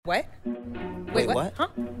What? Wait, what? Huh?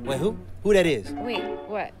 Wait, who? Who that is? Wait,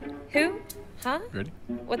 what? Who? Huh? Ready?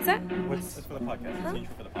 What's that? What's It's for the podcast. It's an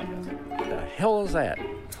intro for the podcast. the hell is that?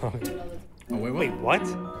 Oh, wait, what?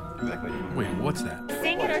 Exactly. Wait, what's that?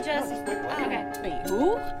 Sing it or just... Oh, okay. Wait,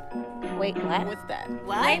 who? Wait, what? What's that?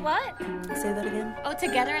 What? Wait, what? Say that again. Oh,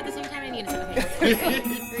 together at the same time in unison. Okay.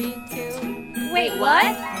 3, 2... Wait,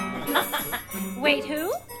 what? Wait,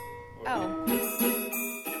 who? Oh.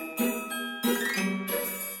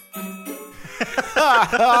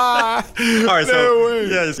 All right, so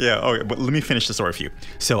yeah. Okay, but let me finish the story for you.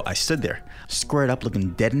 So I stood there, squared up,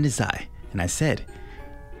 looking dead in his eye, and I said,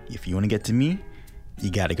 "If you want to get to me,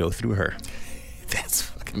 you got to go through her." That's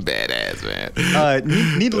fucking badass,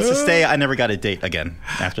 man. Needless to say, I never got a date again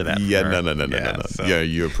after that. Yeah, Or- no. so- Yeah,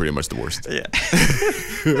 you're pretty much the worst. Yeah.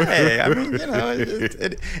 Hey, I mean, you know,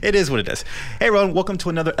 it is what it is. Hey, everyone, welcome to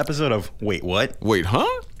another episode of Wait What? Wait, huh?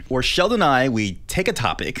 Where Sheldon and I, we take a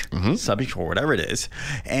topic, subject or whatever it is,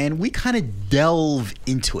 and we kind of delve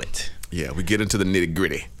into it. Yeah, we get into the nitty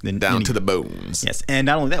gritty, The down nitty- to the bones. Yes, and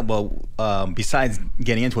not only that, well, besides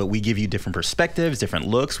getting into it, we give you different perspectives, different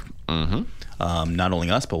looks. Not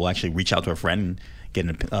only us, but we'll actually reach out to a friend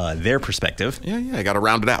and get their perspective. Yeah, I got to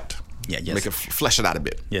round it out. Yeah, yes. Make it flesh it out a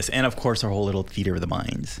bit. Yes, and of course, our whole little theater of the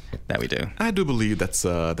minds that we do. I do believe that's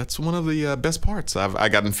one of the best parts. I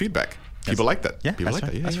gotten feedback. People like that. Yeah, People that's like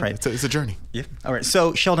right. that. Yeah, That's yeah. right. It's a journey. Yeah. All right.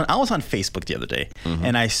 So, Sheldon, I was on Facebook the other day,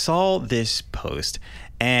 and I saw this post.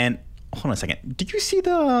 And hold on a second. Did you see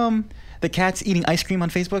the cats eating ice cream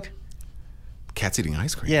on Facebook? Cats eating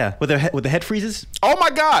ice cream. Yeah, with the head freezes. Oh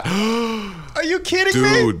my god. Are you kidding me?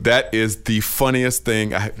 Dude, that is the funniest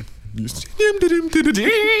thing.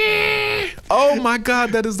 Oh my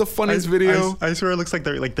god, that is the funniest video. I swear, it looks like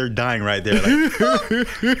they're dying right there. Like,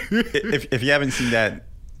 if you haven't seen that.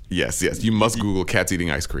 Yes. You must Google cats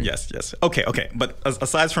eating ice cream. Yes. Okay. But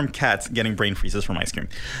aside from cats getting brain freezes from ice cream,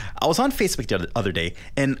 I was on Facebook the other day,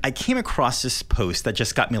 and I came across this post that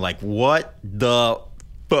just got me like, what the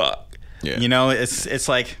fuck? Yeah. You know, it's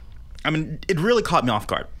like, I mean, it really caught me off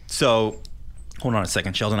guard. So, hold on a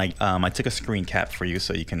second, Sheldon. I took a screen cap for you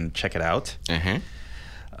so you can check it out. Give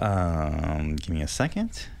me a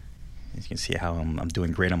second. As you can see how I'm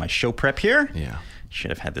doing great on my show prep here. Yeah. Should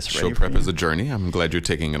have had this ready. Show prep is a journey. I'm glad you're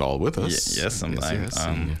taking it all with us. Yes.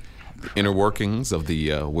 The inner workings of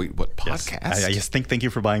the Wait What podcast. I just thank you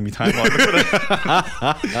for buying me time.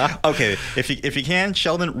 Okay, if you can,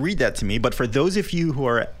 Sheldon, read that to me. But for those of you who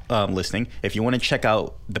are listening, if you want to check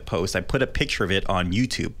out the post, I put a picture of it on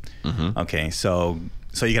YouTube. Okay, so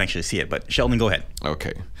you can actually see it. But Sheldon, go ahead.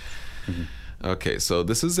 Okay. Okay, so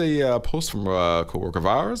this is a post from a coworker of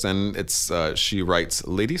ours, and it's she writes,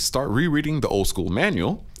 "Ladies, start rereading the old school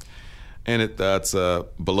manual." And that's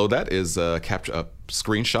below that is a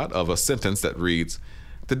screenshot of a sentence that reads,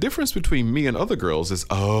 "The difference between me and other girls is,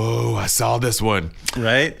 oh, I saw this one."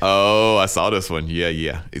 Right? Oh, I saw this one.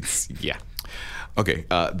 Yeah. Okay,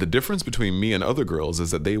 the difference between me and other girls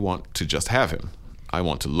is that they want to just have him. I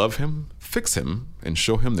want to love him, fix him, and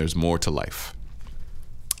show him there's more to life.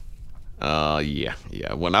 Yeah.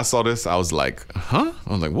 When I saw this, I was like, huh?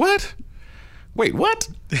 I was like, what? Wait, what?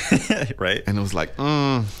 Right. And it was like,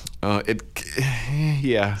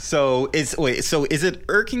 yeah. So is it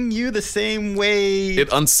irking you the same way? It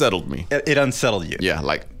unsettled me. It unsettled you. Yeah,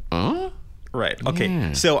 like, Right. Okay.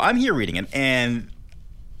 Yeah. So I'm here reading it, and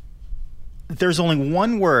there's only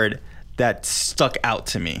one word that stuck out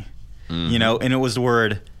to me, you know, and it was the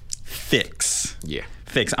word fix. Yeah.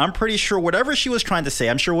 Fix. I'm pretty sure whatever she was trying to say,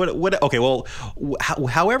 I'm sure okay, well,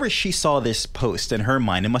 however she saw this post in her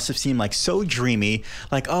mind, it must have seemed like so dreamy,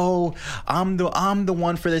 like, oh, I'm the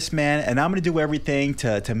one for this man, and I'm going to do everything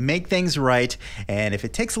to make things right, and if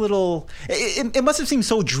it takes a little, it must have seemed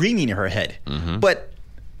so dreamy in her head. But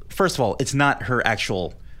first of all, it's not her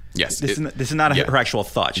actual. Yes. This is not her actual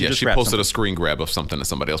thought. She She posted a screen grab of something that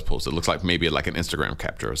somebody else posted. It looks like maybe like an Instagram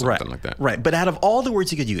capture or something like that. Right. But out of all the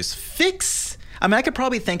words you could use, fix, I mean, I could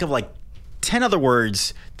probably think of like 10 other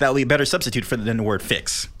words that would be a better substitute than the word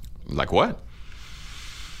fix. Like what?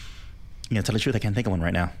 You know, tell the truth, I can't think of one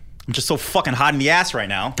right now. I'm just so fucking hot in the ass right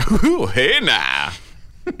now. Ooh, hey, nah.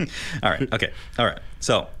 All right. Okay. All right.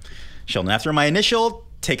 So, Sheldon, after my initial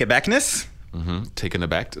take it backness. Taken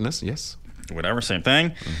abackness, yes. Whatever, same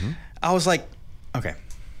thing. I was like, okay,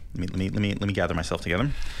 let me gather myself together.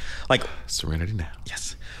 Like, Serenity now.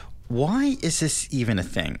 yes. Why is this even a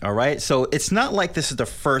thing? All right. So it's not like this is the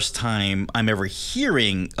first time I'm ever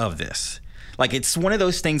hearing of this. Like, it's one of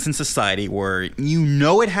those things in society where you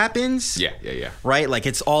know it happens. Yeah. Right? Like,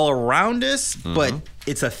 it's all around us, but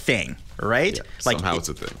it's a thing, right? Yeah, Like, somehow it's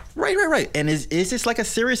a thing. Right. And is this like a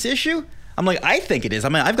serious issue? I'm like, I think it is. I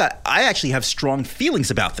mean, I actually have strong feelings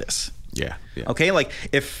about this. Yeah. Okay, like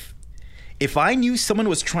if I knew someone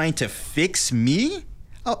was trying to fix me,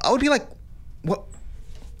 I would be like, what?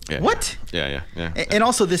 Yeah. What? Yeah. And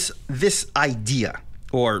also this idea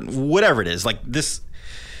or whatever it is, like this.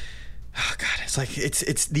 Oh God, it's like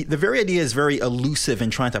it's the very idea is very elusive in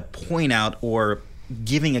trying to point out or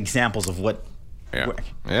giving examples of what. Yeah.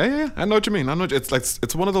 I know what you mean.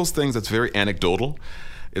 It's one of those things that's very anecdotal.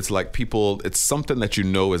 It's like it's something that you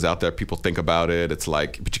know is out there. People think about it. It's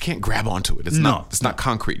like, but you can't grab onto it. It's not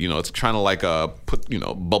concrete. It's trying to like put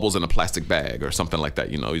bubbles in a plastic bag or something like that.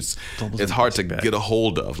 It's hard to get a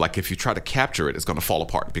hold of. Like if you try to capture it, it's going to fall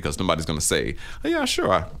apart because nobody's going to say, oh, yeah,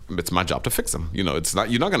 sure, it's my job to fix them. It's not.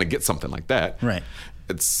 You're not going to get something like that. Right.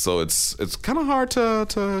 It's kind of hard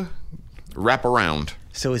to wrap around.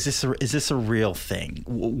 So is this a real thing?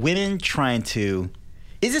 Women trying to.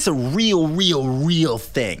 Is this a real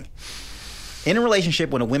thing? In a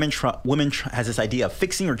relationship, when a woman has this idea of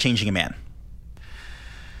fixing or changing a man?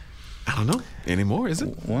 I don't know anymore, is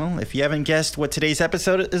it? Well, if you haven't guessed what today's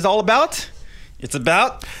episode is all about, it's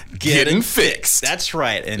about getting fixed. That's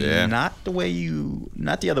right. And not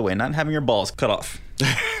the other way, not having your balls cut off.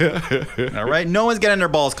 All right? No one's getting their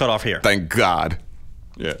balls cut off here. Thank God.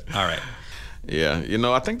 Yeah. All right. Yeah,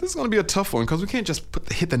 I think this is going to be a tough one because we can't just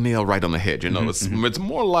hit the nail right on the head. It's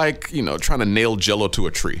more like trying to nail Jello to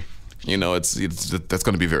a tree. It's that's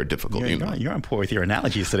going to be very difficult. You're on point with your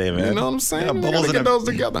analogies today, man. You know what I'm saying? Yeah, bubbles in those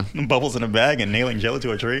together. Bubbles in a bag and nailing Jello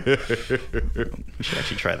to a tree. We should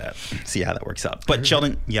actually try that. See how that works out. But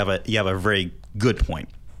Sheldon, you have a very good point.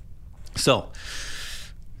 So,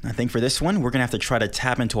 I think for this one, we're going to have to try to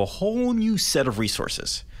tap into a whole new set of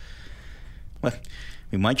resources. Well,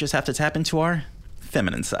 we might just have to tap into our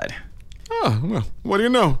feminine side. Oh, well, what do you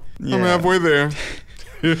know? Yeah. I'm halfway there.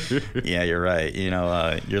 Yeah, you're right.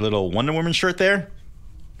 Your little Wonder Woman shirt there,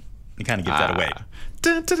 it kind of gives that away.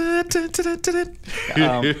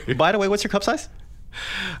 By the way, what's your cup size?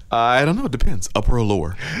 I don't know. It depends. Upper or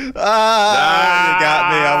lower? You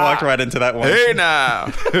got me. I walked right into that one. Hey,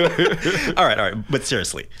 now. All right. But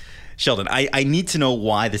seriously, Sheldon, I need to know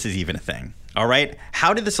why this is even a thing. All right?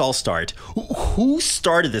 How did this all start? Who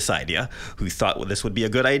started this idea? Who thought this would be a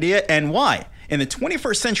good idea? And why? In the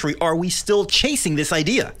 21st century, are we still chasing this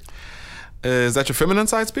idea? Is that your feminine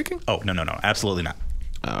side speaking? Oh, no. Absolutely not.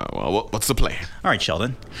 Well, what's the plan? All right,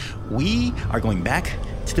 Sheldon. We are going back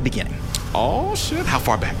to the beginning. Oh, shit. How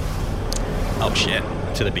far back? Oh, shit.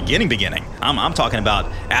 To the beginning. I'm talking about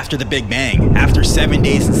after the Big Bang, after 7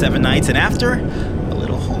 days and 7 nights, and after a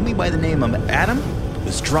little homie by the name of Adam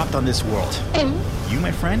was dropped on this world. You,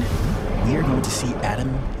 my friend, we are going to see Adam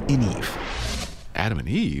and Eve. Adam and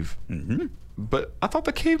Eve? Mm-hmm. But I thought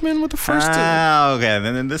the cavemen were the first to... Okay,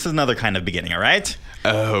 then this is another kind of beginning, all right?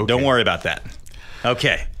 Okay. Don't worry about that.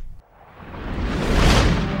 Okay.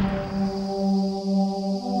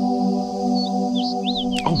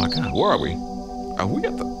 Oh my God, where are we? Are we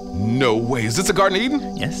at the... No way, is this a Garden of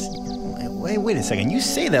Eden? Yes. Wait a second, you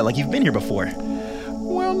say that like you've been here before.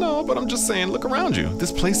 Well, no, but I'm just saying, look around you.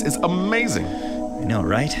 This place is amazing. I know,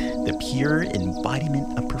 right? The pure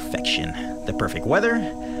embodiment of perfection. The perfect weather,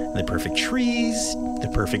 the perfect trees,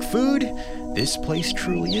 the perfect food. This place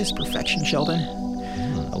truly is perfection, Sheldon.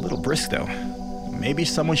 A little brisk, though. Maybe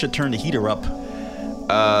someone should turn the heater up.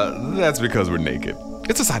 That's because we're naked.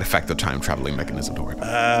 It's a side effect of time-traveling mechanism, don't worry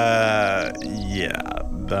about it. Yeah.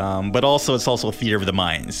 But also, it's also theater of the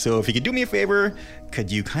mind. So if you could do me a favor,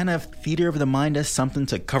 could you kind of theater of the mind us something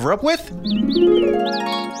to cover up with?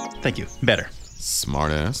 Thank you. Better.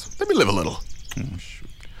 Smart ass. Let me live a little. Oh, shoot.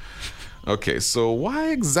 Okay, so why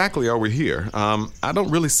exactly are we here? I don't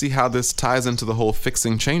really see how this ties into the whole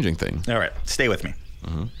fixing, changing thing. All right, stay with me.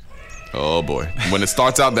 Mm-hmm. Oh boy, when it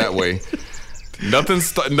starts out that way, nothing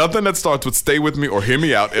that starts with "stay with me" or "hear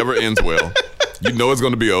me out" ever ends well. You know it's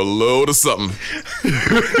going to be a load of something.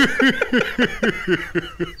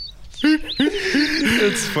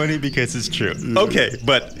 It's funny because it's true. Okay,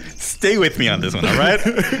 but stay with me on this one, all right?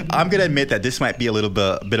 I'm going to admit that this might be a little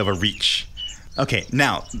bit of a reach. Okay,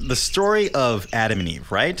 now, the story of Adam and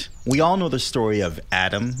Eve, right? We all know the story of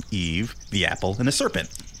Adam, Eve, the apple, and the serpent.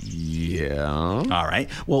 Yeah. All right.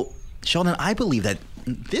 Well, Sheldon, I believe that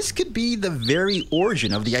this could be the very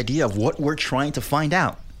origin of the idea of what we're trying to find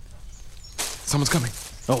out. Someone's coming.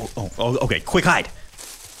 Oh, okay. Quick hide.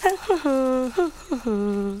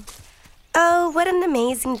 Oh, what an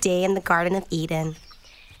amazing day in the Garden of Eden.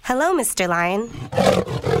 Hello, Mr. Lion.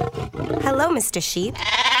 Hello, Mr. Sheep.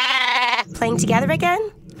 Playing together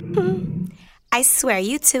again? I swear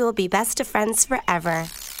you two will be best of friends forever.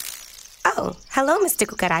 Oh, hello, Mr.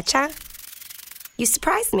 Cucaracha. You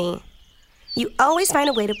surprised me. You always find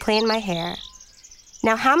a way to play in my hair.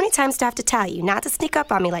 Now, how many times do I have to tell you not to sneak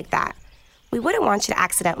up on me like that? We wouldn't want you to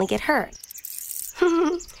accidentally get hurt.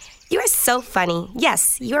 You are so funny.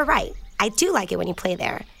 Yes, you're right. I do like it when you play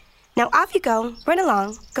there. Now off you go. Run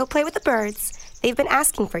along. Go play with the birds. They've been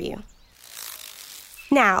asking for you.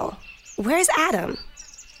 Now, where's Adam?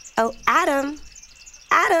 Oh, Adam.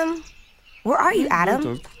 Adam. Where are you,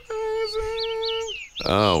 Adam?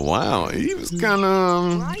 Oh, wow. He was kind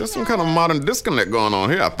of... There's some kind of modern disconnect going on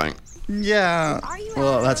here, I think. Yeah,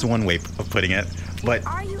 well, that's one way of putting it. But,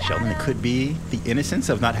 Sheldon, it could be the innocence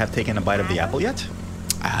of not have taken a bite of the apple yet.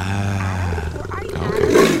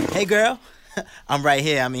 Okay. Hey, girl. I'm right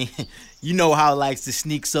here. I mean, you know how it likes to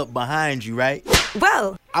sneaks up behind you, right?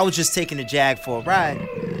 Whoa. I was just taking the Jag for a ride.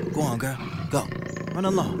 Go on, girl. Go. Run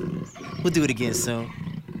along. We'll do it again soon.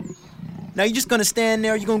 Now, you just gonna stand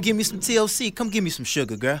there or you gonna give me some TLC? Come give me some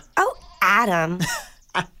sugar, girl. Oh, Adam.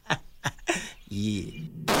 Yeah.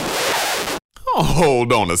 Oh,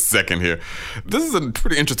 hold on a second here. This is a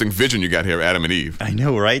pretty interesting vision you got here, Adam and Eve. I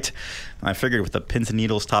know, right? I figured with a pins and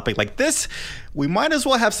needles topic like this, we might as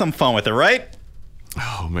well have some fun with it, right?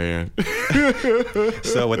 Oh, man.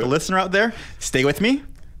 So with the listener out there, stay with me.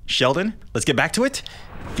 Sheldon, let's get back to it.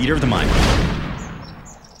 Theater of the mind.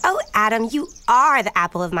 Oh, Adam, you are the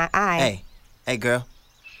apple of my eye. Hey, girl.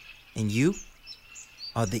 And you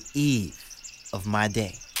are the Eve of my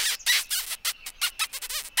day.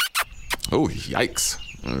 Oh, yikes.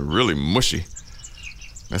 Really mushy.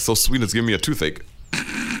 That's so sweet it's giving me a toothache.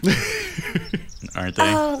 Aren't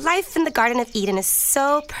they? Oh, life in the Garden of Eden is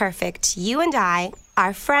so perfect. You and I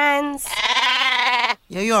are friends.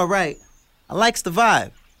 Yeah, you're all right. I likes the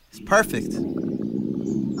vibe. It's perfect.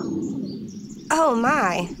 Oh,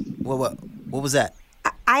 my. What was that?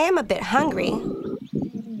 I am a bit hungry.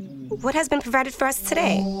 What has been provided for us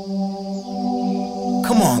today?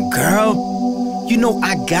 Come on, girl. You know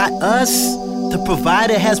I got us. The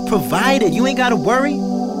provider has provided. You ain't gotta worry.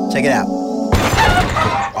 Check it out.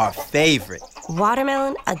 Our favorite.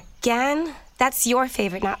 Watermelon again? That's your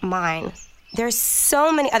favorite, not mine. There's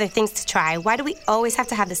so many other things to try. Why do we always have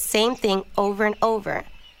to have the same thing over and over?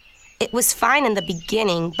 It was fine in the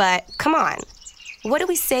beginning, but come on. What do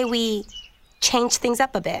we say we change things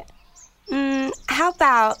up a bit? How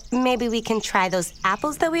about maybe we can try those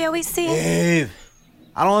apples that we always see? Dave,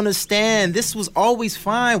 I don't understand. This was always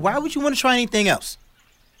fine. Why would you want to try anything else?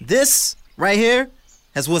 This right here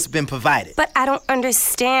has what's been provided. But I don't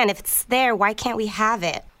understand. If it's there, why can't we have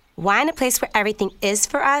it? Why in a place where everything is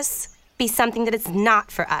for us be something that is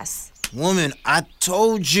not for us? Woman, I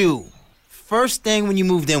told you. First thing when you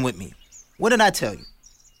moved in with me. What did I tell you?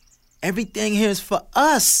 Everything here is for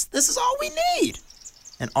us. This is all we need.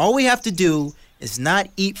 And all we have to do is not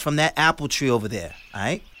eat from that apple tree over there, all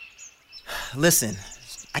right? Listen,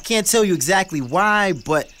 I can't tell you exactly why,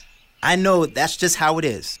 but I know that's just how it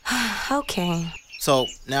is. Okay. So,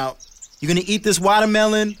 now, you gonna eat this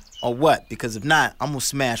watermelon or what? Because if not, I'm gonna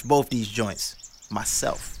smash both these joints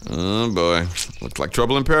myself. Oh, boy. Looks like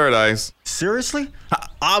trouble in paradise. Seriously?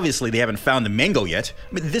 Obviously, they haven't found the mango yet.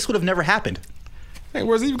 I mean, this would have never happened. Hey,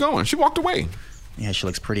 where's Eve going? She walked away. Yeah, she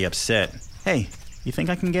looks pretty upset. Hey, you think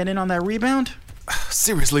I can get in on that rebound?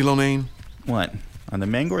 Seriously, Lonane? What? On the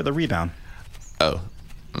mango or the rebound? Oh,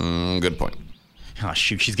 good point. Oh,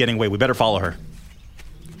 shoot, she's getting away. We better follow her.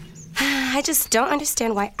 I just don't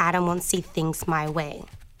understand why Adam won't see things my way.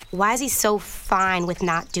 Why is he so fine with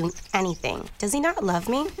not doing anything? Does he not love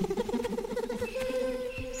me?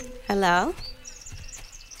 Hello?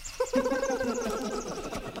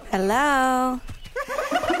 Hello?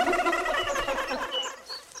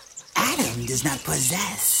 Adam does not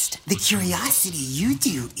possess the curiosity you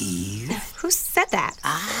do, Eve. Who said that?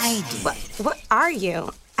 I did. What are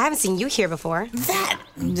you? I haven't seen you here before. That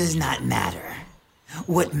does not matter.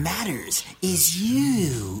 What matters is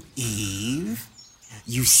you, Eve.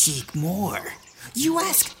 You seek more. You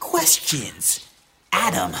ask questions.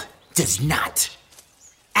 Adam does not.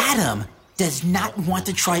 Adam does not want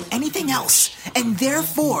to try anything else, and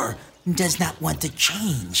therefore does not want to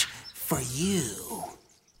change for you.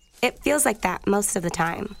 It feels like that most of the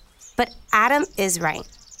time. But Adam is right.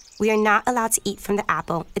 We are not allowed to eat from the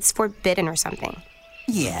apple. It's forbidden or something.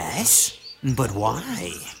 Yes, but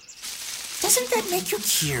why? Doesn't that make you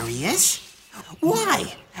curious?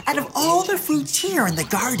 Why, out of all the fruits here in the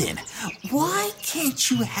garden, why can't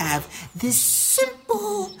you have this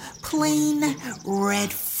simple, plain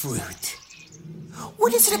red fruit?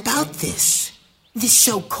 What is it about this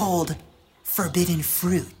so-called forbidden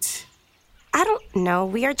fruit? I don't know.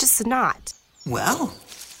 We are just not. Well,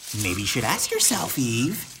 maybe you should ask yourself,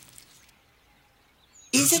 Eve.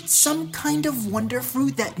 Is it some kind of wonder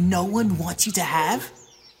fruit that no one wants you to have?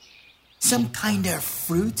 Some kind of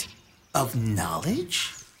fruit of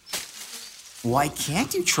knowledge? Why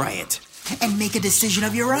can't you try it and make a decision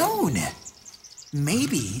of your own?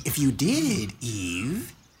 Maybe if you did,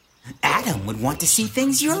 Eve, Adam would want to see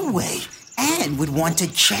things your way and would want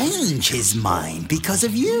to change his mind because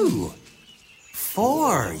of you.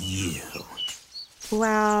 For you.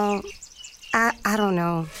 Well, I don't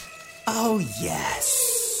know. Oh,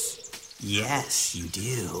 yes. Yes, you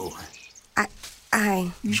do.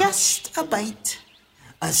 I... Just a bite.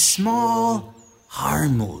 A small,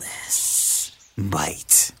 harmless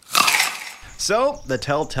bite. So, the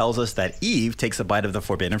tale tells us that Eve takes a bite of the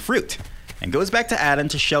forbidden fruit and goes back to Adam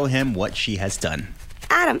to show him what she has done.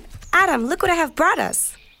 Adam, look what I have brought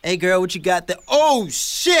us. Hey, girl, what you got there? Oh,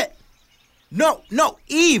 shit! No,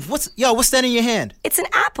 Eve, what's that in your hand? It's an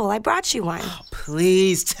apple. I brought you one.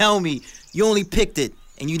 Please tell me you only picked it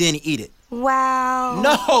and you didn't eat it. Wow.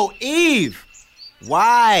 No, Eve!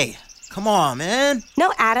 Why? Come on, man.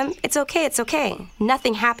 No, Adam, it's okay.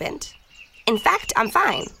 Nothing happened. In fact, I'm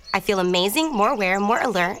fine. I feel amazing, more aware, more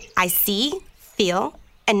alert. I see, feel,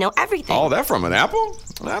 and know everything. All that from an apple?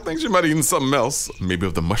 I think she might have eaten something else. Maybe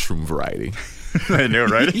of the mushroom variety. I know,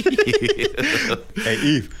 right? Hey,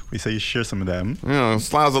 Eve, we say you share some of them.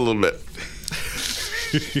 Slides a little bit.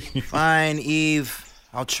 Fine, Eve.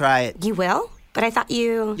 I'll try it. You will? But I thought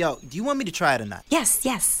you... Yo, do you want me to try it or not?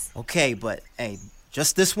 Yes. Okay, but, hey,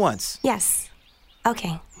 just this once. Yes.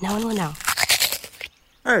 Okay, no one will know.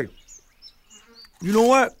 Hey, you know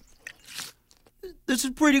what? This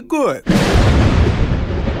is pretty good.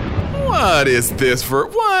 What is this for?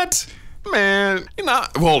 What? Man,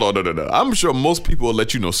 hold on, no. I'm sure most people will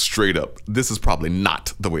let you know straight up. This is probably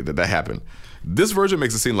not the way that happened. This version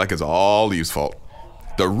makes it seem like it's all Eve's fault.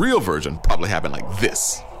 The real version probably happened like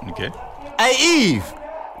this. Okay. Hey, Eve,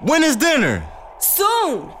 when is dinner?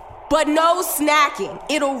 Soon, but no snacking.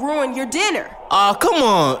 It'll ruin your dinner. Aw, come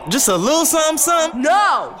on, just a little something?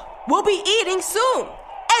 No, we'll be eating soon.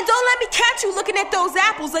 And don't let me catch you looking at those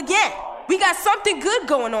apples again. We got something good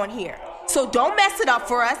going on here. So don't mess it up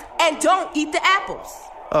for us and don't eat the apples.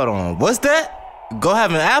 Hold on, what's that? Go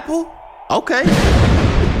have an apple? Okay.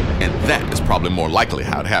 And that is probably more likely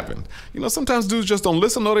how it happened. Sometimes dudes just don't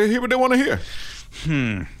listen or they hear what they want to hear.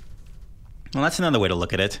 Well, that's another way to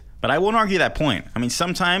look at it. But I won't argue that point. I mean,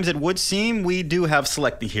 sometimes it would seem we do have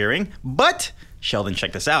selective hearing. But, Sheldon,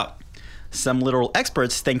 check this out. Some literal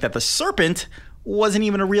experts think that the serpent wasn't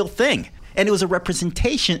even a real thing. And it was a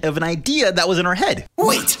representation of an idea that was in her head.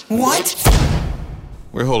 Wait, what?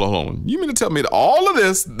 Wait, hold on. You mean to tell me that all of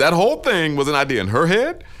this, that whole thing, was an idea in her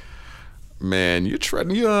head? Man,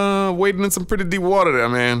 you're wading in some pretty deep water there,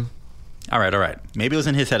 man. All right. Maybe it was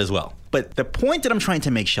in his head as well. But the point that I'm trying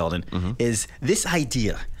to make, Sheldon, is this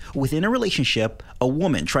idea. Within a relationship, a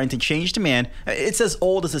woman trying to change the man, it's as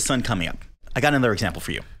old as the sun coming up. I got another example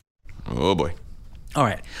for you. Oh, boy. All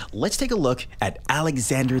right, let's take a look at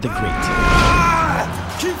Alexander the Great.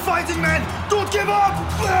 Keep fighting, men! Don't give up!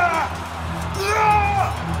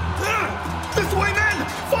 This way, men!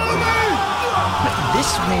 Follow me! This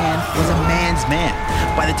man was a man's man.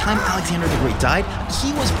 By the time Alexander the Great died,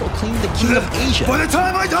 he was proclaimed the king of Asia. By the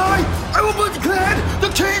time I die, I will be declared the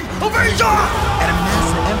king of Asia! And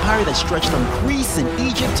amassed an empire that stretched from Greece and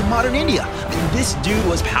Egypt to modern India. I mean, this dude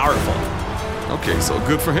was powerful. Okay, so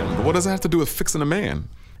good for him. But what does that have to do with fixing a man?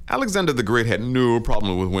 Alexander the Great had no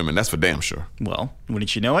problem with women, that's for damn sure. Well,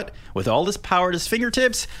 wouldn't you know it? With all this power at his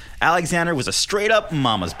fingertips, Alexander was a straight-up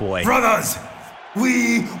mama's boy. Brothers,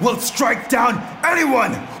 we will strike down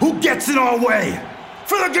anyone who gets in our way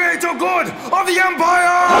for the greater good of the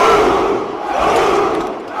Empire!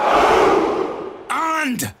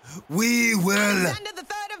 And we will... Alexander the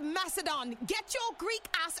Third of Macedon, get your Greek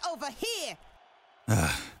ass over here!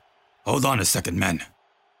 Hold on a second, men.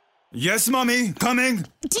 Yes, Mommy, coming.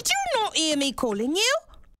 Did you not hear me calling you?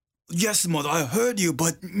 Yes, Mother, I heard you,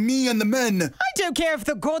 but me and the men... I don't care if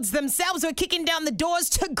the gods themselves are kicking down the doors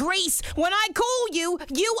to Greece. When I call you,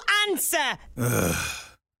 you answer.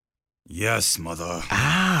 Yes, Mother.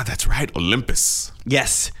 Ah, that's right, Olympus.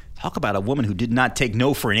 Yes, talk about a woman who did not take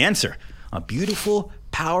no for an answer. A beautiful,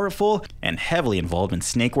 powerful, and heavily involved in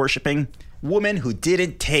snake worshipping woman who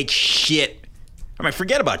didn't take shit. I mean,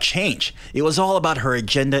 forget about change. It was all about her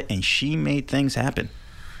agenda, and she made things happen.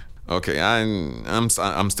 Okay, I'm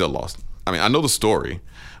still lost. I mean, I know the story.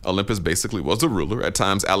 Olympus basically was the ruler. At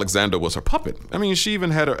times, Alexander was her puppet. I mean, she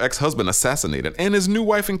even had her ex-husband assassinated and his new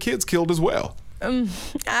wife and kids killed as well.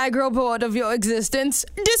 I grow bored of your existence.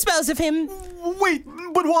 Dispose of him. Wait,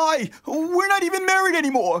 but why? We're not even married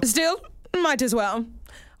anymore. Still, might as well.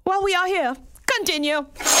 While we are here, Continue.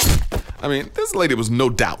 I mean, this lady was no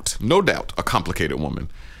doubt, a complicated woman.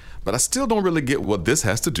 But I still don't really get what this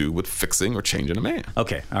has to do with fixing or changing a man.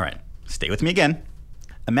 Okay, all right. Stay with me again.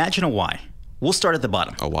 Imagine a Y. We'll start at the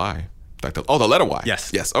bottom. A Y? Like the letter Y?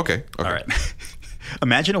 Yes. Yes, okay. All right.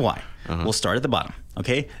 Imagine a Y. We'll start at the bottom,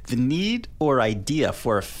 okay? The need or idea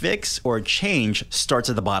for a fix or a change starts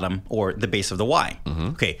at the bottom or the base of the Y.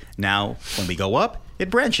 Okay, now when we go up, it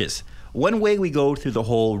branches. One way we go through the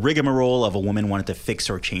whole rigmarole of a woman wanting to fix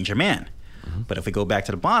or change a man. But if we go back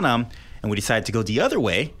to the bottom and we decide to go the other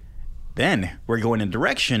way, then we're going in the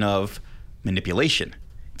direction of manipulation,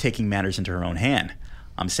 taking matters into her own hand.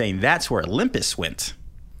 I'm saying that's where Olympus went.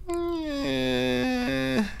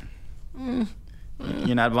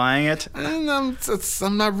 You're not buying it?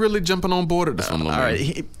 I'm not really jumping on board at this one. All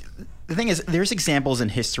right. The thing is, there's examples in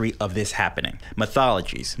history of this happening.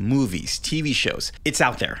 Mythologies, movies, TV shows. It's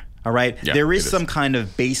out there. All right? Yeah, there is some kind of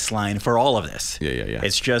baseline for all of this. Yeah.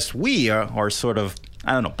 It's just we are sort of,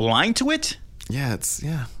 I don't know, blind to it? Yeah,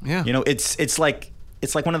 yeah. You know, it's like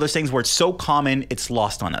one of those things where it's so common, it's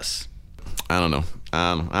lost on us. I don't know.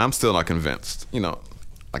 I'm still not convinced. You know,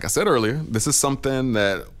 like I said earlier, this is something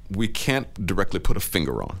that we can't directly put a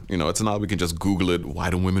finger on. You know, it's not we can just Google it. Why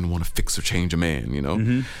do women want to fix or change a man? You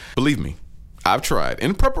know, Believe me, I've tried.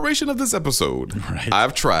 In preparation of this episode,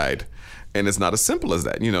 I've tried, and it's not as simple as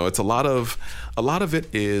that. You know, it's a lot of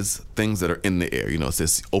it is things that are in the air. You know, it's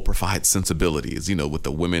this Oprah-fied sensibilities. You know, with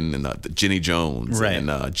the women and the Jenny Jones and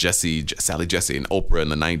Sally Jesse and Oprah in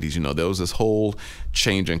the 90s. You know, there was this whole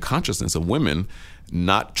change in consciousness of women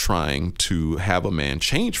not trying to have a man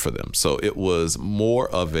change for them. So it was more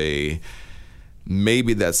of a,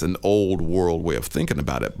 maybe that's an old world way of thinking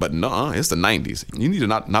about it, but no, it's the 90s. You need to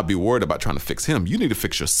not be worried about trying to fix him. You need to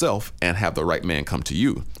fix yourself and have the right man come to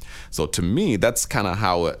you. So to me, that's kind of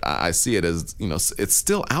how I see it as, you know, it's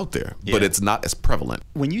still out there, but it's not as prevalent.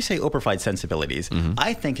 When you say Oprah-fied sensibilities,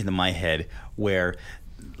 I think into my head where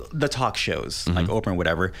the talk shows like Oprah and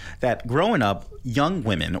whatever, that growing up, young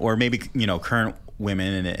women or maybe, you know, current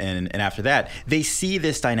women and after that, they see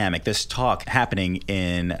this dynamic, this talk happening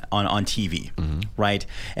on TV, right?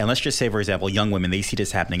 And let's just say, for example, young women, they see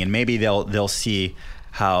this happening and maybe they'll see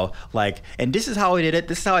how, like, and this is how I did it,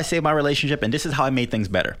 this is how I saved my relationship, and this is how I made things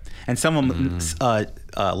better. And some of them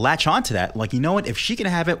latch onto that, like, you know what, if she can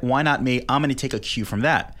have it, why not me? I'm going to take a cue from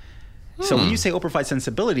that. So when you say Oprah-fied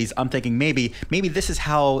sensibilities, I'm thinking maybe this is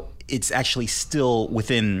how it's actually still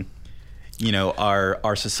within, you know,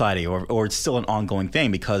 our society, or it's still an ongoing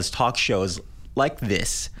thing, because talk shows like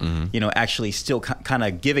this, you know, actually still kind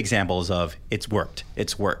of give examples of it's worked.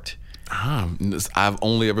 I've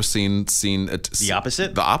only ever seen it. The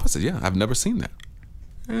opposite? The opposite, yeah. I've never seen that.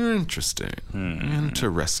 Interesting.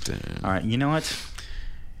 Interesting. All right, you know what?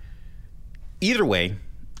 Either way,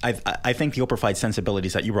 I think the Oprah-fied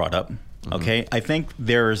sensibilities that you brought up, okay? I think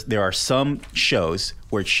there are some shows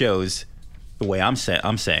where it shows the way I'm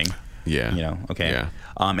saying. Yeah. You know, okay. Yeah.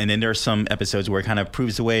 And then there are some episodes where it kind of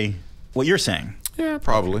proves the way what you're saying. Yeah,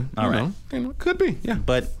 probably. All right. You know, could be, yeah.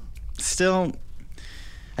 But still,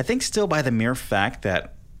 I think still by the mere fact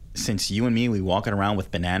that since you and me, we walking around with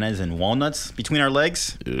bananas and walnuts between our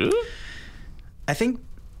legs, I think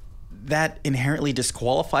that inherently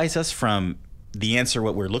disqualifies us from the answer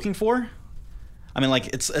what we're looking for. I mean, like,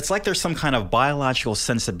 it's like there's some kind of biological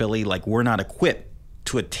sensibility, like we're not equipped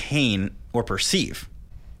to attain or perceive.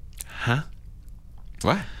 Huh?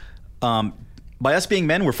 What? By us being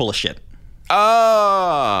men, we're full of shit. You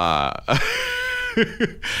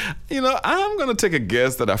know, I'm going to take a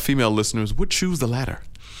guess that our female listeners would choose the latter.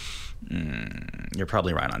 You're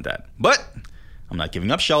probably right on that. But I'm not giving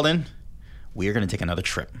up, Sheldon. We are going to take another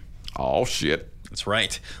trip. Oh, shit. That's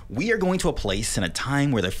right. We are going to a place and a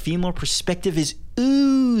time where the female perspective is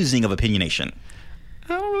oozing of opinionation.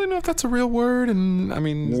 I don't really know if that's a real word, and I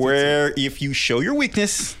mean... Where if you show your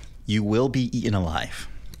weakness, you will be eaten alive.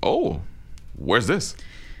 Oh, where's this?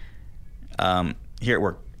 Here at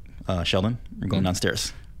work, Sheldon. We're going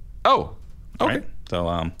downstairs. Oh, okay. Right? So,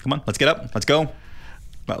 come on, let's get up. Let's go.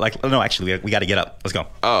 Like, no, actually, we got to get up. Let's go.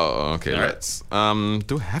 Oh, okay. All Let's.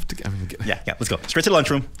 Do I have to? Yeah. Let's go. Straight to the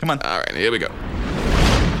lunchroom. Come on. All right, here we go.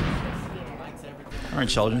 All right,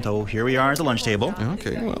 Sheldon. So here we are at the lunch table.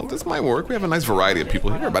 Okay. Well, this might work. We have a nice variety of people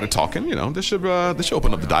here. Everybody talking. You know, this should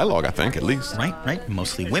open up the dialogue. I think, at least. Right.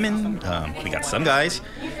 Mostly women. We got some guys.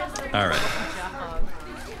 All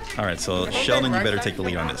right. So Sheldon, you better take the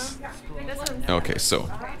lead on this. Okay. So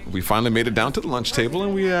we finally made it down to the lunch table,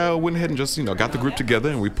 and we went ahead and just, you know, got the group together,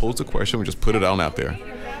 and we posed a question. We just put it out there.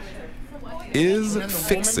 Is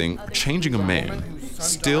fixing or changing a man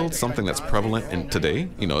still something that's prevalent in today?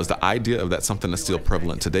 You know, is the idea of that something that's still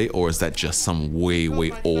prevalent today, or is that just some way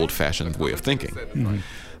old-fashioned way of thinking? Mm-hmm.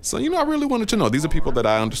 So, you know, I really wanted to know. These are people that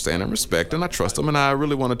I understand and respect, and I trust them, and I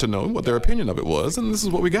really wanted to know what their opinion of it was, and this is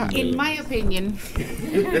what we got. In my opinion,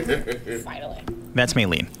 finally, That's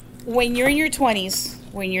Maylene. when you're in your 20s,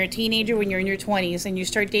 when you're a teenager, when you're in your 20s, and you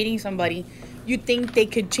start dating somebody, you think they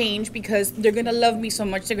could change because they're going to love me so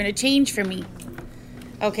much, they're going to change for me.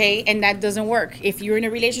 Okay? And that doesn't work. If you're in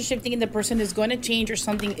a relationship thinking the person is going to change or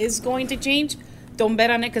something is going to change, don't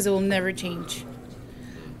bet on it because it will never change.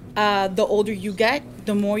 The older you get,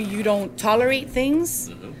 the more you don't tolerate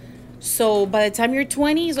things. So by the time you're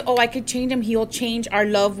 20s, oh, I could change him, he'll change, our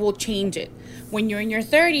love will change it. When you're in your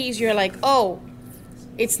 30s, you're like, oh,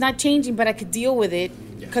 it's not changing, but I could deal with it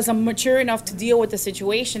because I'm mature enough to deal with the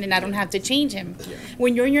situation and I don't have to change him.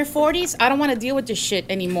 When you're in your 40s, I don't want to deal with this shit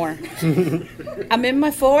anymore. I'm in my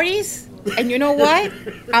 40s, and you know what?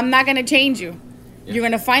 I'm not going to change you. You're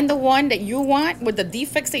going to find the one that you want with the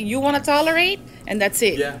defects that you want to tolerate, and that's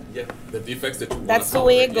it. Yeah. The defects that you want That's the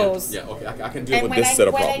way it goes. Yeah, okay, I can deal And with this set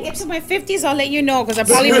of when problems. I get to my 50s, I'll let you know because I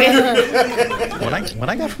probably will. What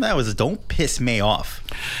I got from that was don't piss May off.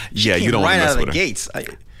 She Yeah, you came don't right wanna out mess of the with her. gates.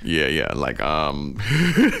 Like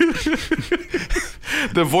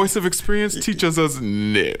the voice of experience teaches us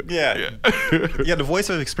no. Yeah, the voice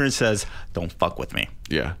of experience says, "Don't fuck with me."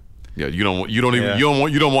 Yeah, you don't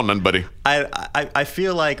want nothing, buddy. I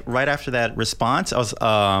feel like right after that response, I was it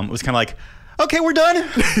was kind of like, okay, we're done.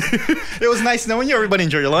 It was nice knowing you. Everybody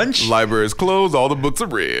enjoy your lunch. Library is closed. All the books are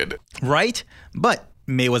read. Right, but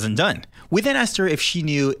May wasn't done. We then asked her if she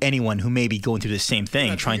knew anyone who may be going through the same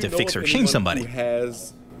thing, trying to fix or change somebody. Who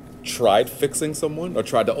has tried fixing someone or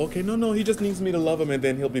tried to, he just needs me to love him and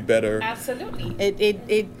then he'll be better.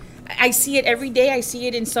 Absolutely. I see it every day. I see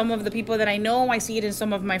it in some of the people that I know. I see it in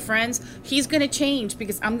some of my friends. He's going to change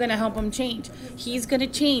because I'm going to help him change. He's going to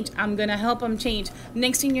change. I'm going to help him change.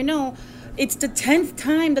 Next thing you know, it's the 10th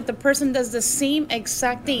time that the person does the same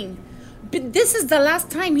exact thing. But this is the last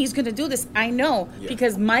time he's going to do this. I know.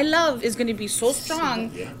 Because my love is going to be so strong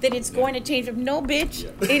that it's going to change. No, bitch,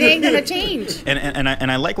 it ain't going to change. And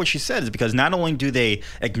I like what she said, is because not only do they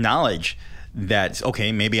acknowledge that,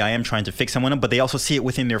 okay, maybe I am trying to fix someone, but they also see it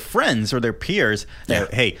within their friends or their peers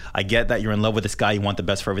that, hey, I get that you're in love with this guy, you want the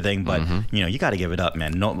best for everything, but you got to give it up,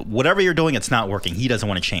 man. No, whatever you're doing, it's not working. He doesn't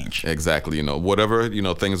want to change. Exactly. Whatever,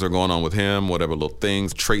 things are going on with him, whatever little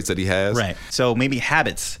things, traits that he has. Right. So maybe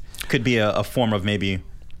habits could be a form of maybe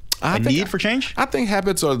a need for change? I think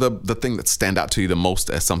habits are the thing that stand out to you the most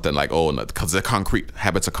as something like, because they're concrete.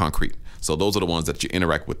 Habits are concrete. So those are the ones that you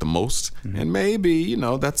interact with the most. And maybe,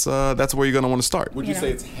 that's where you're going to want to start. Would you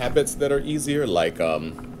say it's habits that are easier, like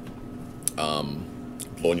blowing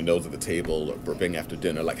your nose at the table or burping after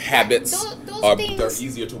dinner? Like habits they're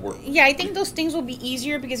easier to work with? Yeah, I think those things will be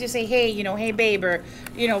easier because you say, hey, hey, babe, or,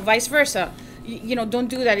 vice versa. Don't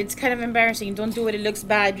do that. It's kind of embarrassing. Don't do it. It looks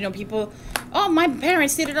bad. People, oh, my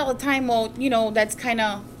parents did it all the time. Well, that's kind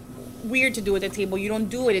of weird to do at the table. You don't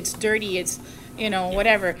do it. It's dirty. It's,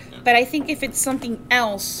 whatever. But I think if it's something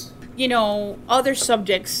else, other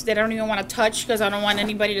subjects that I don't even want to touch because I don't want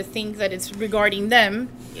anybody to think that it's regarding them.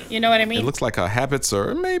 You know what I mean? It looks like habits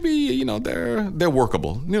are maybe, they're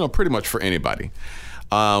workable, pretty much for anybody.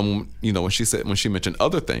 When she mentioned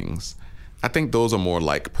other things, I think those are more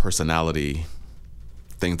like personality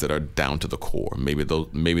things that are down to the core.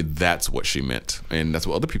 Maybe that's what she meant, and that's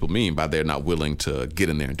what other people mean by they're not willing to get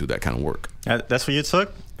in there and do that kind of work. That's what you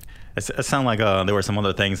took. It sounded like there were some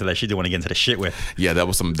other things that she didn't want to get into the shit with. Yeah, there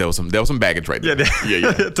was some baggage right there.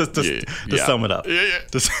 Yeah. To sum it up.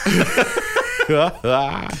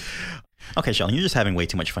 Okay, Sheldon, you're just having way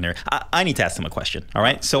too much fun here. I need to ask them a question. All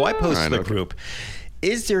right. So I posed to the group,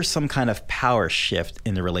 is there some kind of power shift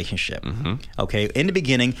in the relationship? Okay. In the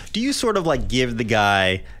beginning, do you sort of like give the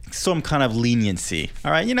guy some kind of leniency?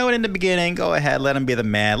 All right. In the beginning, go ahead, let him be the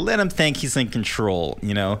man, let him think he's in control,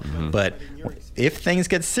 But if things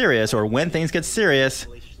get serious or when things get serious,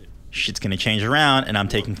 shit's going to change around and I'm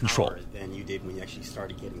taking control. Than you did when you actually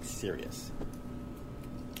started getting serious.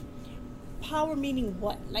 Power meaning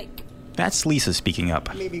what? Like, that's Lisa speaking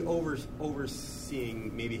up. Maybe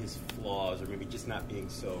overseeing maybe his flaws or maybe just not being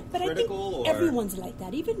so but critical. I think everyone's like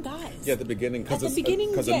that, even guys. Yeah, at the beginning, because a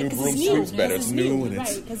new broom sweeps better. It's new and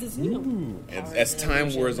it's because it's new. And as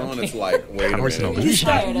time wears on, it's like, wait a minute. You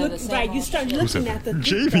start looking at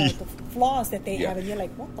the flaws that they have, and you're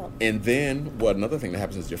like, what the? And then, another thing that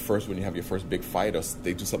happens is when you have your first big fight, or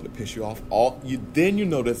they do something to piss you off. Then you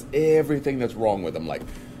notice everything that's wrong with them, like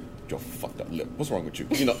your fucked up lip. What's wrong with you?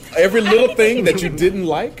 Every little thing that you didn't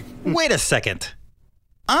like. Wait a second.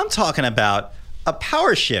 I'm talking about a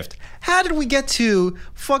power shift. How did we get to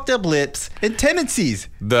fucked up lips and tendencies?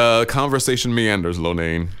 The conversation meanders,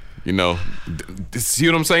 Lonane. You know, see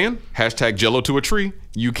what I'm saying? Hashtag Jello to a tree.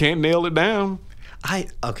 You can't nail it down.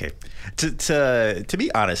 Okay. To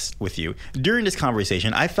be honest with you, during this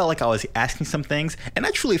conversation, I felt like I was asking some things, and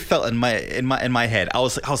I truly felt in my head, I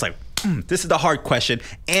was like, this is the hard question.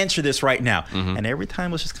 Answer this right now. And every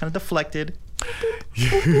time it was just kind of deflected.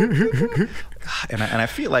 And I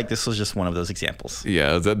feel like this was just one of those examples.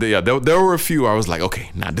 Yeah, there were a few I was like,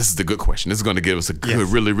 okay, now this is the good question. This is going to give us a good,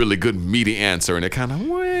 really, really good meaty answer, and it kind of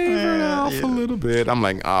wavered off a little bit. I'm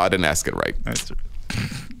like, I didn't ask it right.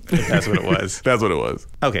 That's what it was. That's what it was.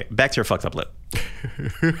 Okay, back to your fucked up lip.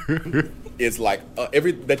 It's like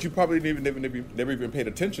every that you probably never even paid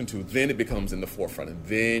attention to. Then it becomes in the forefront, and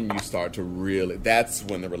then you start to really. That's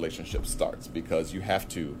when the relationship starts, because you have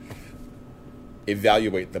to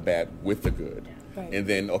evaluate the bad with the good, and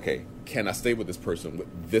then can I stay with this person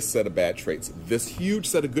with this set of bad traits, this huge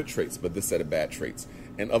set of good traits, but this set of bad traits,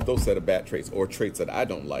 and of those set of bad traits or traits that I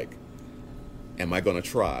don't like, am I going to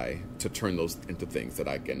try to turn those into things that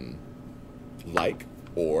I can like,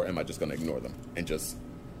 or am I just going to ignore them and just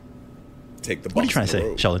take the bumps? What are you trying to say,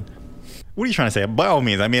 road? Sheldon? What are you trying to say? By all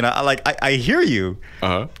means, I mean, I hear you.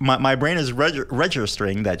 My brain is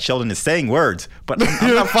registering that Sheldon is saying words, but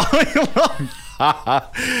I'm not following along.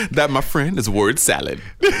 That, my friend, is word salad.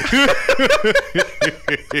 I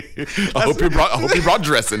hope you brought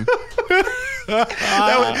dressing.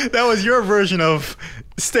 That was your version of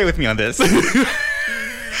stay with me on this.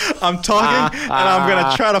 I'm talking, and I'm going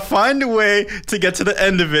to try to find a way to get to the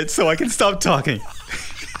end of it so I can stop talking.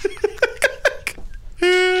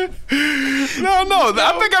 No,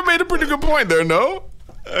 I think I made a pretty good point there, no?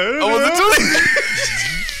 It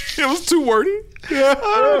was too wordy. I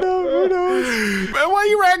don't know. Who knows? Man, why are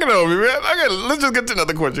you ragging on me, man? Okay, let's just get to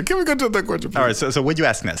another question. Can we go to another question, please? All right, so what'd you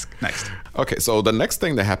ask next? Okay, so the next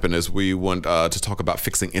thing that happened is we went to talk about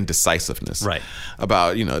fixing indecisiveness. Right.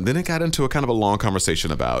 About, then it got into a kind of a long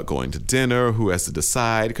conversation about going to dinner, who has to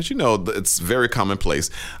decide, because, it's very commonplace.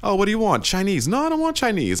 Oh, what do you want? Chinese? No, I don't want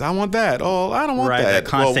Chinese. I want that. Oh, I don't want that. Right, that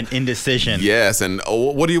constant indecision. Yes, and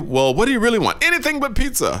what do you really want? Anything but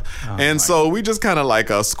pizza. So we just kind of like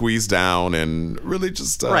squeezed down and really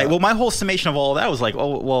just... right, well, my whole summation of all of that was like,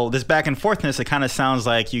 this back and forthness, it kind of sounds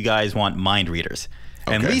like you guys want mind readers.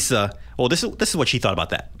 And Lisa, this is what she thought about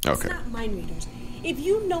that. It's not mind readers. If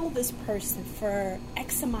you know this person for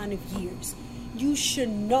X amount of years, you should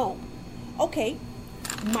know, okay,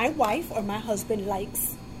 my wife or my husband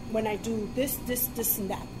likes when I do this, and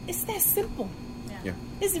that. It's that simple. Yeah.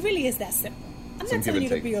 It really is that simple. I'm not telling you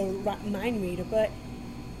to be a mind reader, but,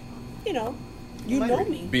 you know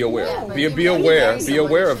me. Be aware. Yeah, be aware. Be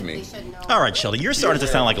aware of me. All right, Sheldon, you're starting to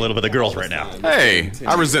sound like a little bit of girls right now. Hey,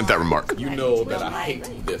 I resent that remark. You know that I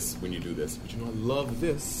hate this when you do this, but I love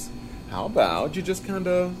this. How about you just kind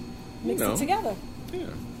of, mix it together? Yeah.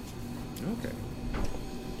 Okay.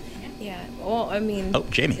 Yeah. Well, I mean. Oh,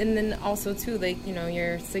 Jamie. And then also too,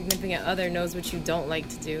 your significant other knows what you don't like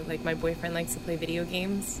to do. Like my boyfriend likes to play video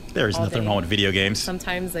games. There's nothing wrong with video games.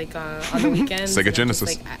 Sometimes, on the weekends. Sega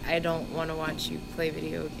Genesis. I don't want to watch you play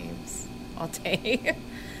video games all day.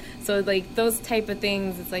 So those type of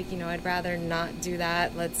things, it's I'd rather not do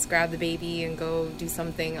that. Let's grab the baby and go do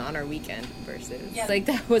something on our weekend versus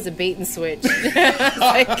that was a bait and switch. It's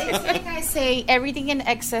like I say, everything in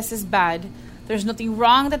excess is bad. There's nothing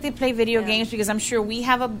wrong that they play video games, because I'm sure we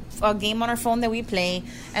have a game on our phone that we play,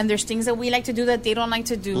 and there's things that we like to do that they don't like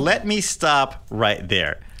to do. Let me stop right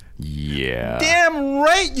there. Yeah. Damn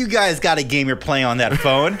right you guys got a game you're playing on that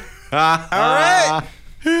phone. All right.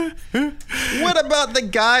 What about the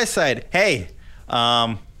guy side? Hey,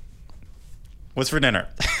 what's for dinner?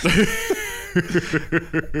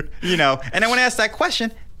 And I want to ask that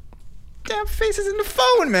question. Damn faces in the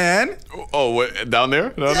phone, man. Oh, what, down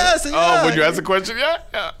there? Yes. Oh, would you ask a question?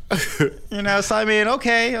 Yeah. So I mean,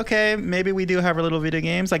 okay, maybe we do have our little video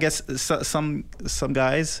games. I guess some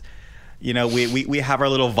guys, we have our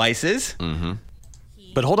little vices. Mm-hmm.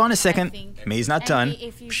 But hold on a second. May's not done.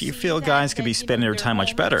 She feel guys could be spending their time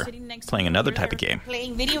much better playing another type of game.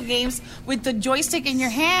 Playing video games with the joystick in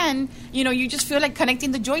your hand, you just feel like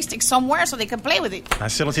connecting the joystick somewhere so they can play with it. I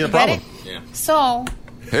still don't see the problem. Yeah. So...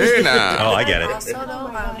 Hey now. Oh, I get it. Also,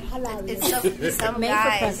 some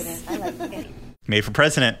guys. Made for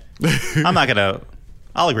president.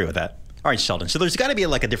 I'll agree with that. All right, Sheldon. So there's got to be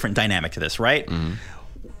a different dynamic to this, right? Mm-hmm.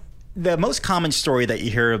 The most common story that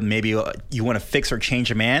you hear, maybe you want to fix or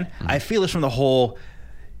change a man, I feel is from the whole,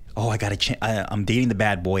 I'm dating the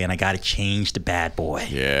bad boy and I got to change the bad boy.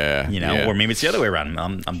 Yeah. Or maybe it's the other way around.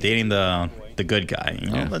 I'm dating the the good guy. You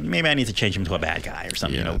know, maybe I need to change him to a bad guy or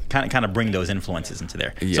something. You know, kind of bring those influences into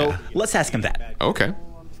there. Yeah. So let's ask him that. Okay.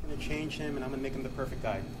 I'm just gonna change him, and I'm gonna make him the perfect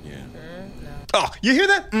guy. Yeah. Oh, you hear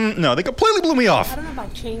that? No, they completely blew me off. I don't know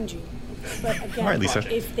about changing, but again, All right, Lisa.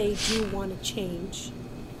 if they do want to change,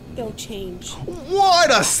 they'll change. Wait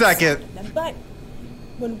a second. But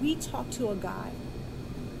when we talk to a guy,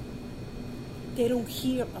 they don't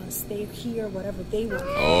hear us. They hear whatever they want.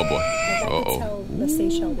 Oh, boy. Like I Uh-oh. could tell, let's say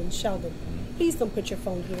Sheldon, please don't put your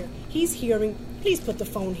phone here. He's hearing, please put the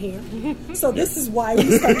phone here. So this is why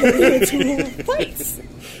we start getting into fights.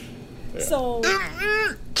 So,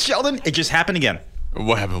 Sheldon, it just happened again.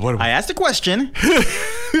 What happened? What? I asked a question,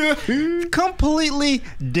 completely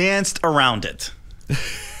danced around it.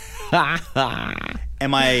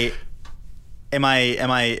 Am I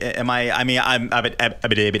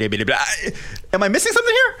missing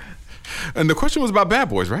something here? And the question was about Bad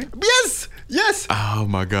Boys, right? Yes. Oh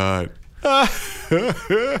my God.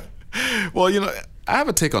 Well, you know, I have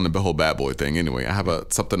a take on the whole Bad Boy thing. Anyway, I have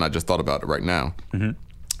something I just thought about right now. Mm-hmm.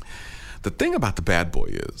 The thing about the Bad Boy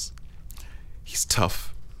is, he's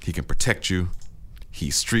tough. He can protect you.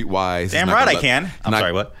 He's streetwise. Damn right I can. I'm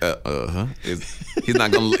sorry, what? He's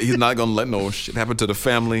not gonna let no shit happen to the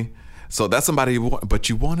family. So that's somebody you want, but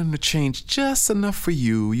you want him to change just enough for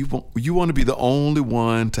you. You want to be the only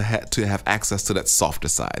one to have access to that softer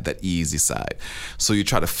side, that easy side. So you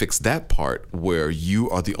try to fix that part where you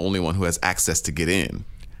are the only one who has access to get in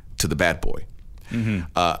to the Bad Boy. Mm-hmm.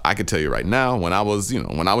 I can tell you right now, when I was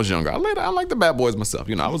younger, I liked the Bad Boys myself.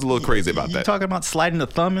 You know, I was a little crazy about that. You talking about sliding the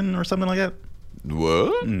thumb in or something like that?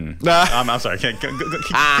 What? I'm sorry. Keep going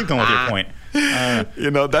with your point.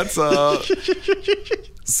 You know, that's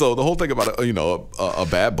so the whole thing about a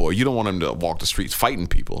bad boy, you don't want him to walk the streets fighting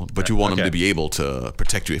people, but you want him to be able to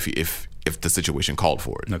protect you if the situation called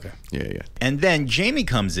for it. Okay. Yeah. And then Jamie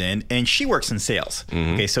comes in and she works in sales.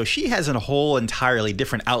 Mm-hmm. Okay, so she has a whole entirely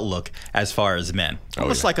different outlook as far as men.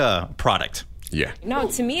 Almost like a product. Yeah. No,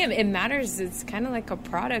 to me, it matters. It's kind of like a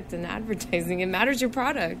product in advertising. It matters your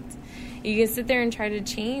product. You can sit there and try to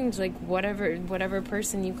change like whatever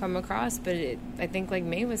person you come across, but I think like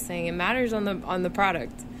May was saying, it matters on the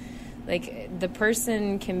product. Like the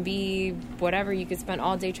person can be whatever. You could spend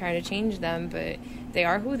all day trying to change them, but they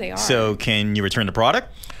are who they are. So can you return the product?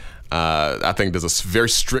 I think there's a very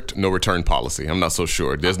strict no return policy. I'm not so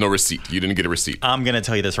sure. There's no receipt. You didn't get a receipt. I'm gonna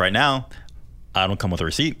tell you this right now. I don't come with a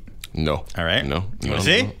receipt. No. All right. No. You want to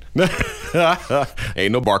see?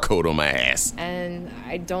 Ain't no barcode on my ass. And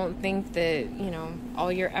I don't think that, all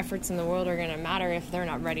your efforts in the world are going to matter if they're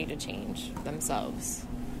not ready to change themselves.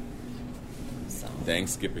 So. Dang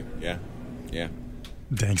Skippy. Yeah.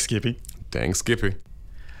 Dang Skippy.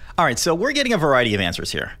 All right, so we're getting a variety of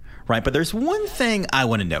answers here, right? But there's one thing I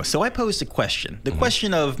want to know. So I posed a question, the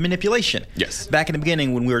question of manipulation. Yes. Back in the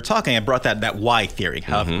beginning when we were talking, I brought that Y theory.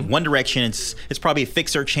 How one direction, it's probably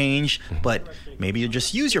fix or change, but maybe you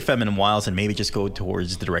just use your feminine wiles and maybe just go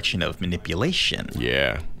towards the direction of manipulation.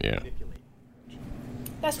 Yeah.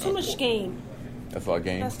 that's too much game. That's a lot of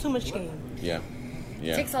game. That's too much game. Yeah.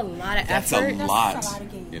 It takes a lot of That's effort. a lot. That's a lot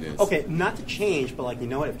of game. It is. Okay, not to change, but you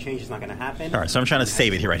know what? If change is not going to happen. All right, so I'm trying to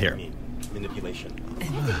save it here, right here. Manipulation. If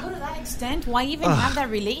you go to that extent, why even have that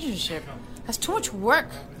relationship? That's too much work.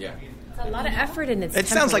 Yeah. It's a lot of effort and it's It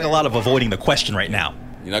sounds like a lot of avoiding the question right now.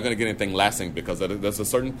 You're not going to get anything lasting because there's a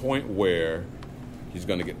certain point where he's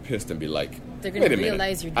going to get pissed and be like, They're going to "Wait a minute.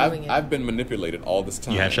 realize you're doing it." I've been manipulated all this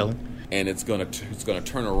time." You have, Sheldon? And it's going to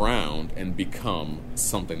turn around and become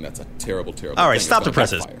something that's a terrible All right, thing. stop It's the gonna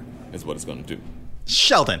presses. backfire, is what it's going to do.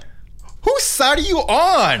 Sheldon, whose side are you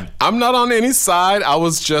on? I'm not on any side. I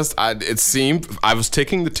was it seemed I was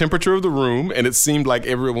taking the temperature of the room, and it seemed like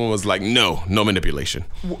everyone was like, no manipulation.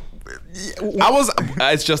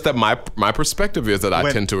 It's just that my perspective is that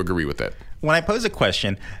I tend to agree with that. When I pose a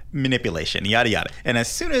question, manipulation, yada yada, and as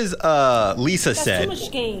soon as Lisa That's said, too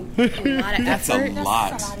much game. A lot of That's effort. a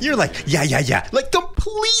lot. you're like, yeah, like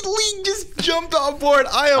completely just jumped on board.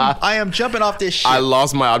 I am jumping off this shit. I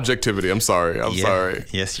lost my objectivity. I'm sorry. I'm Yeah. sorry.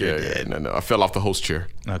 Yes, you did. No. I fell off the host chair.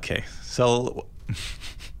 Okay, so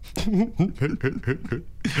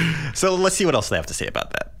let's see what else they have to say about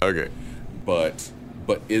that. Okay, but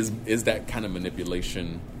is that kind of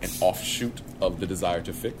manipulation an offshoot of the desire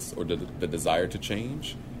to fix or the desire to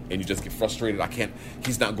change? And you just get frustrated.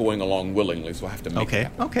 He's not going along willingly, so I have to make it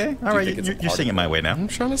happen. Okay, all right. You're seeing it my way now. I'm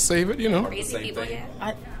trying to save it, Crazy people yet?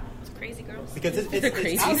 crazy girls. Because it's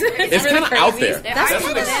crazy. It's kind of out there. That's an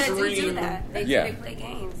kind of bad to do extreme. that. They play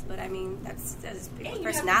games, but I mean, that's people's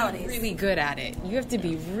personalities. Really good at it. You have to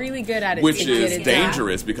be really good at it. Which to get is it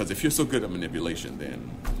dangerous because if you're so good at manipulation, then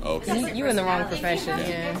okay. You in the wrong profession. To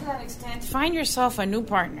that extent, find yourself a new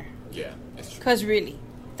partner. Yeah, that's true. Because really,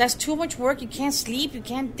 that's too much work. You can't sleep. You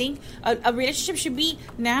can't think. A relationship should be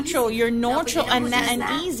natural. You're neutral and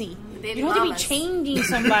easy. You don't have to be changing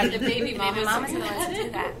somebody. The baby mamas are the ones who do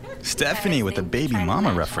that. Stephanie with the baby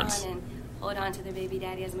mama reference. Hold on to their baby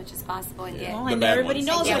daddy as much as possible and get. Oh, and everybody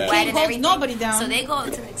knows get a wet king and holds everything. nobody down. So they go to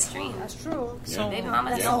the extreme. That's true. So baby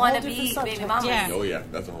mamas That's don't a want to whole be different baby subject. mamas. Oh yeah,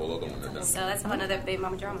 that's a whole other one. So that's another baby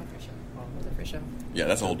mama drama for sure. Yeah,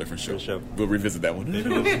 that's a whole different show. We'll revisit that one.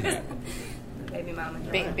 Baby mama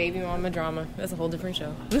drama. Baby mama drama. That's a whole different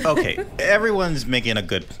show. Okay, everyone's making a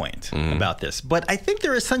good point about this, but I think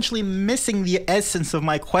they're essentially missing the essence of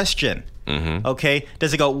my question. Okay,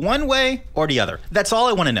 does it go one way or the other? That's all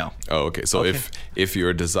I want to know. Oh, okay. So if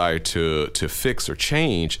your desire to fix or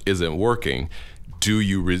change isn't working, do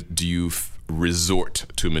you resort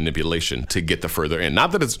to manipulation to get the further end?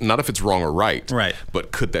 Not if it's wrong or right. Right.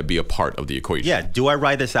 But could that be a part of the equation? Yeah. Do I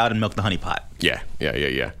ride this out and milk the honey pot? Yeah.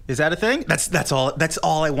 Is that a thing? That's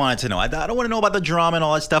all I wanted to know. I don't want to know about the drama and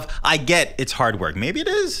all that stuff. I get it's hard work. Maybe it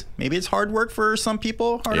is. Maybe it's hard work for some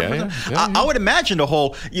people. I would imagine the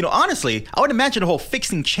whole, honestly, I would imagine the whole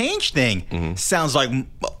fixing change thing sounds like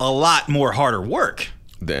a lot more harder work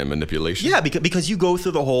than manipulation. Yeah, because you go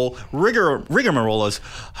through the whole rigmarole of,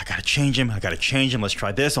 I gotta change him. Let's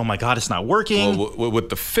try this. Oh my God, it's not working. Well, with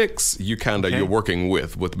the fix, you're working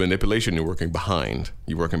with manipulation. You're working behind.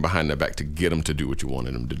 You're working behind their back to get them to do what you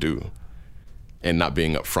wanted them to do, and not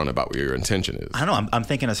being upfront about what your intention is. I don't know. I'm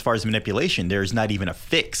thinking as far as manipulation, there's not even a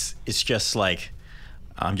fix. It's just like,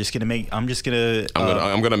 I'm gonna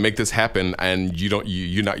make this happen, and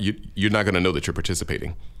you're not gonna know that you're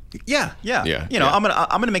participating. Yeah. I'm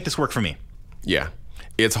gonna make this work for me. Yeah,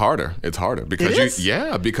 it's harder because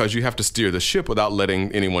because you have to steer the ship without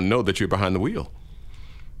letting anyone know that you're behind the wheel.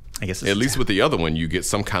 I guess at least with the other one, you get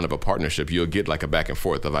some kind of a partnership. You'll get like a back and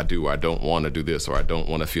forth of I do or I don't want to do this, or I don't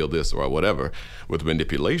want to feel this, or whatever. With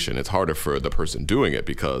manipulation, it's harder for the person doing it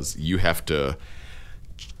because you have to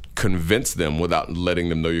convince them without letting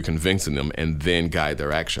them know you're convincing them, and then guide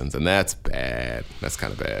their actions, and that's bad. That's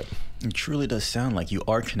kind of bad. It truly does sound like you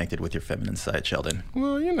are connected with your feminine side, Sheldon.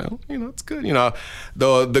 Well, it's good.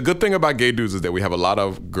 The good thing about Gay Dudes is that we have a lot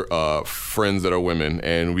of friends that are women,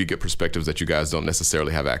 and we get perspectives that you guys don't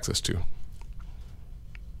necessarily have access to.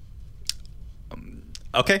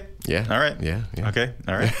 Okay. Yeah. All right. Yeah. Okay.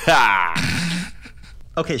 All right.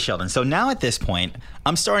 Okay, Sheldon. So now at this point,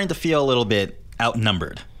 I'm starting to feel a little bit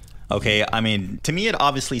outnumbered. Okay. I mean, to me, it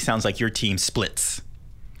obviously sounds like your team splits.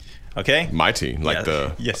 Okay? My team, like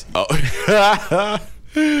yes. Oh.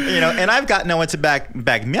 And I've got no one to back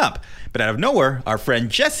me up. But out of nowhere, our friend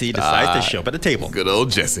Jesse decides to show up at the table. Good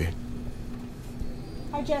old Jesse.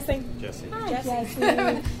 Hi, Jesse. Hi, Jesse.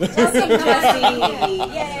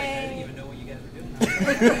 Yay.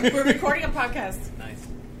 We're recording a podcast. Nice.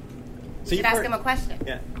 So you ask him a question.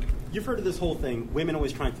 Yeah. You've heard of this whole thing, women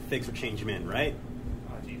always trying to fix or change men, right?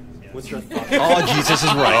 What's your thought? Oh, Jesus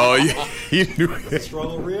is right. Oh, you knew it. Is the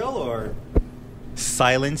struggle real, or?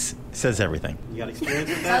 Silence says everything. You got experience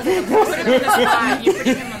with that? You're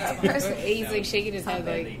putting him on the spot. He's like shaking his head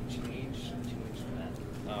like.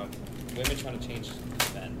 Women trying to change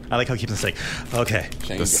men. I like how he keeps saying, okay.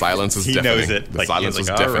 The silence is deafening. He knows it. The silence is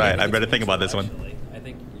all deafening. right, I better think about this one. I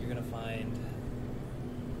think you're going to find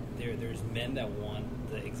there's men that want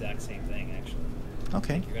the exact same thing, actually.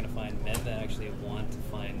 Okay. You're going to find men that actually want to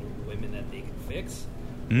find women that they can fix,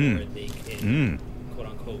 or they can,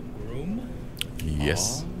 quote-unquote, groom.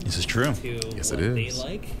 Yes. This is true. To yes, what it they is.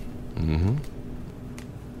 like. Mm-hmm.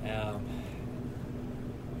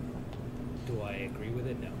 Do I agree with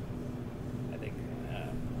it? No. I think...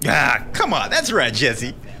 come on. That's right,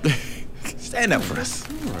 Jesse. Stand up for us.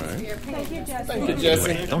 All right. Thank you, Jesse. Thank you,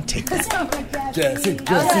 Jesse. Don't take that. Jesse. That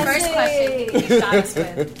was the first question he shot us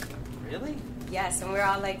with. Really? Yes, and we're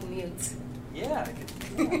all like mute. Yeah.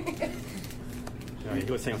 He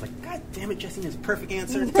was saying, I was like, God damn it, Jesse, his perfect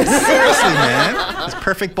answer. Seriously, man. His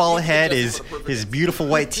perfect ball of head, his beautiful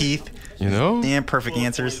white teeth. You know? Damn perfect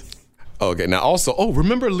answers. Okay, now also,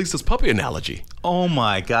 remember Lisa's puppy analogy? Oh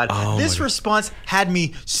my God. This response had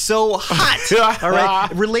me so hot. All right.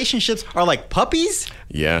 Relationships are like puppies?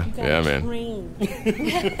 Yeah, man. Train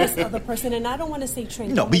this other person, and I don't want to say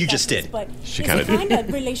train. No, but you just did. But she kind did.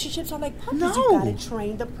 of relationships are like puppies. No. You gotta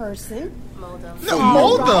train the person. Mold them. No,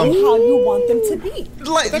 mold them. How you want them to be.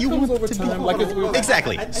 Like That you comes want over to time. be- Like it's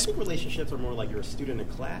exactly. I think relationships are more like you're a student in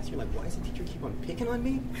class. You're like, why does the teacher keep on picking on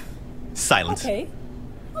me? Silence. Okay.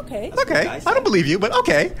 Okay. I don't believe you, but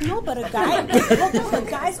okay. No, but but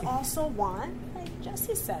guys also want, like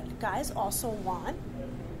Jesse said, guys also want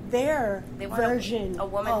their They want version a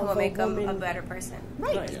woman of who will make them a woman. better person.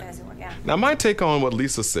 Right. Those guys who work out. Now, my take on what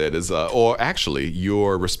Lisa said is, or actually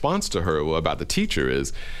your response to her about the teacher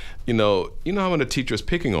is, you know how when a teacher is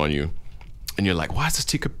picking on you, and you're like, why is this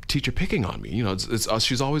teacher picking on me? You know,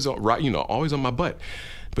 she's always right, always on my butt.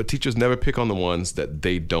 But teachers never pick on the ones that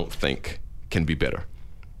they don't think can be better.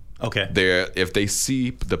 Okay. If they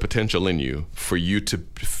see the potential in you for you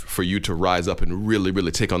to rise up and really,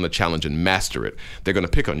 really take on the challenge and master it, they're going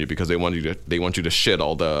to pick on you because they want you to shed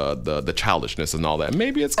all the childishness and all that.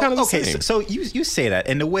 Maybe it's kind of the same. So you say that,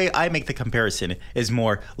 and the way I make the comparison is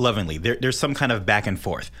more lovingly. There's some kind of back and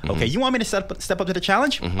forth. Okay, you want me to step up to the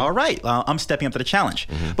challenge? All right, I'm stepping up to the challenge.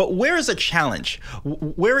 But where is a challenge?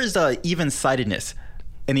 Where is the even-sidedness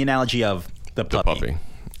in the analogy of the puppy?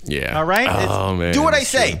 Yeah. All right. Oh man. Do what I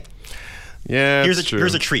say. Yeah, here's a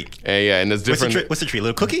treat. Yeah, and there's different. What's the treat?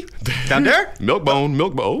 Little cookie down there? Milk bone.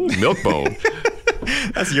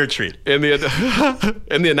 That's your treat. And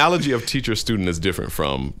the analogy of teacher student is different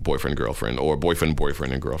from boyfriend girlfriend or boyfriend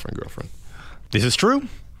and girlfriend. This is true.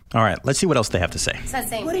 All right, let's see what else they have to say. It's not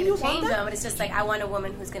saying What we're do you going to change want? them, but it's just like I want a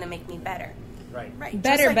woman who's going to make me better. Right.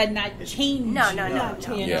 Better, but not change. No.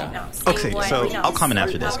 Yeah. Same Okay, way, so no. I'll comment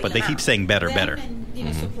after this, but they keep saying better.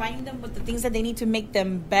 And, supplying them with the things that they need to make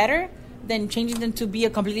them better, then changing them to be a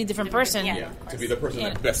completely different person. To be the person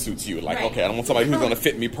that best suits you. Like, Right. okay, I don't want somebody who's going to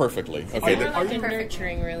fit me perfectly. Okay. Are you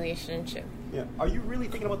nurturing relationship? Yeah. Are you really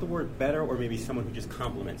thinking about the word better, or maybe someone who just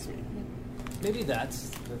compliments me? Maybe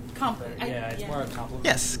that's Compliment. Yeah, it's more a compliment.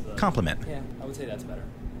 Yes, compliment. Yeah, I would say that's better.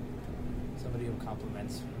 Somebody who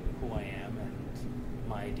compliments who I am and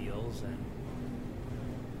my ideals, and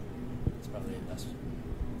it's probably the best.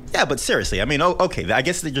 Yeah, but seriously, I mean, okay, I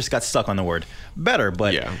guess they just got stuck on the word better,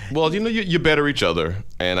 but... Yeah. Well, you better each other.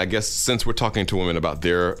 And I guess since we're talking to women about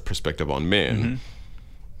their perspective on men,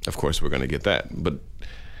 of course we're going to get that. But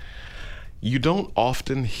you don't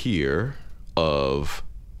often hear of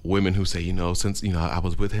women who say, since, I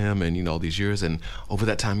was with him and, all these years, and over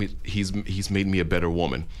that time he's made me a better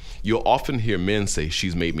woman. You'll often hear men say,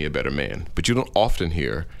 she's made me a better man. But you don't often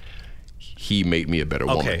hear, he made me a better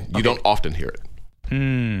woman. You don't often hear it.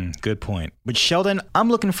 Good point. But Sheldon, I'm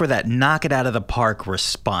looking for that knock it out of the park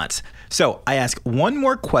response. So I ask one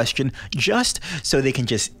more question just so they can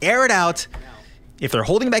just air it out. If they're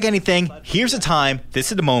holding back anything, here's the time. This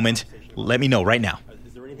is the moment. Let me know right now.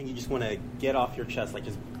 Is there anything you just want to get off your chest, like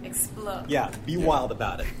just explode? Yeah, be wild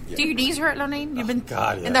about it. Yeah. Do your knees hurt, Lonine? You've been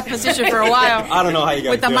God, yeah. in that position for a while. I don't know how you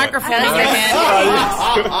guys with the do microphone it. in your hand.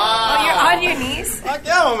 Oh, you're on your knees? Fuck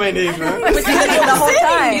yeah, I'm on my knees, man. With the whole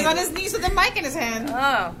time. He's on his knees with the mic in his hand.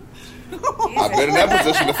 Oh. I've been in that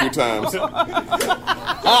position a few times.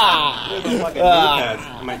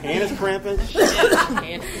 My hand is cramping. I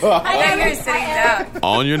thought you were sitting down.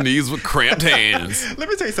 On your knees with cramped hands. Let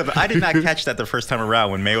me tell you something. I did not catch that the first time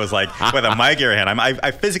around when May was like, with a mic in her hand.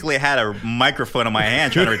 I physically had a microphone in my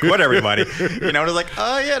hand trying to record everybody. And I was like,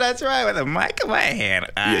 oh, yeah, that's right, with a mic in my hand.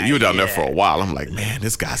 Yeah, you were down there for a while. I'm like, man,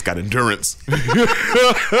 this guy's got endurance.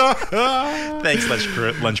 Thanks,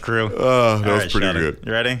 lunch crew. That was right, pretty Sheldon. good.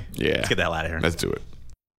 You ready? Yeah. Let's get the hell out of here. Let's do it.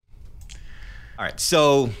 All right,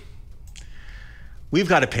 so we've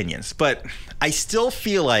got opinions, but I still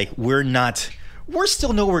feel like we're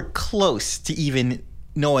still nowhere close to even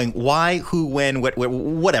knowing why, who, when,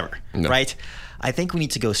 whatever, right? I think we need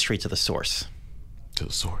to go straight to the source. To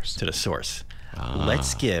the source.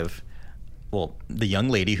 Let's give, the young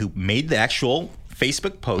lady who made the actual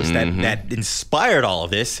Facebook post that inspired all of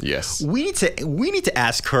this. Yes. We need to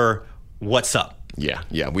ask her what's up. Yeah.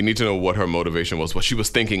 We need to know what her motivation was, what she was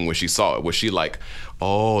thinking when she saw it. Was she like,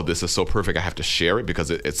 oh, this is so perfect, I have to share it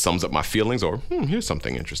because it sums up my feelings, or here's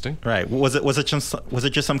something interesting. Right. Was it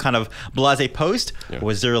just some kind of blasé post? Yeah. Or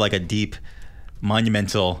was there like a deep,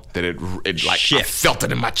 monumental that it like shift? I felt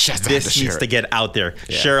it in my chest. This needs to get out there.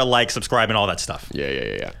 Yeah. Share, like, subscribe, and all that stuff.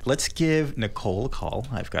 Yeah. Let's give Nicole a call.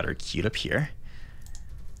 I've got her queued up here.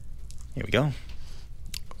 Here we go.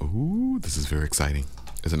 Ooh, this is very exciting.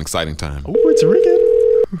 It's an exciting time. Oh, it's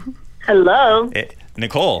ringing. Hello. Hey,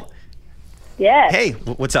 Nicole. Yes. Hey,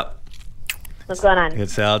 what's up? What's going on?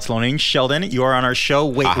 It's Sloane Sheldon. You are on our show.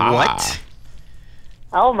 Wait, what?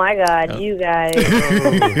 Oh my God, you guys.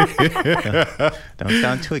 Don't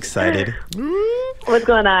sound too excited. What's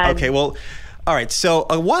going on? Okay, well, all right. So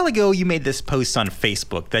a while ago, you made this post on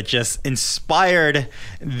Facebook that just inspired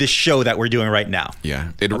the show that we're doing right now.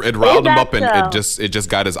 Yeah, it riled him up, and it just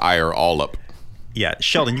got his ire all up. Yeah,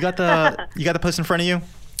 Sheldon, you got the post in front of you?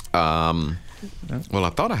 Well,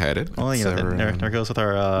 I thought I had it. Oh, yeah, there goes with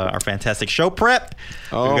our fantastic show prep.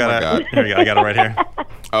 Oh, my God. Here we go. I got it right here.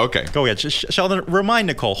 Okay. Go ahead. Sheldon, remind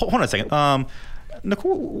Nicole. Hold on a second.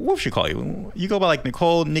 Nicole, what should she call you? You go by like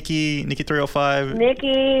Nicole, Nikki 305?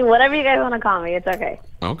 Nikki, whatever you guys want to call me. It's okay.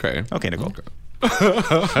 Okay. Okay, Nicole.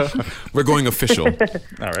 We're going official. All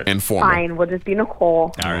right. And formal. Fine, we'll just be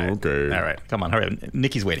Nicole. All right. Okay. All right. Come on, hurry up.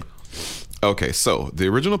 Nikki's waiting. Okay, so the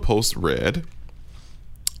original post read,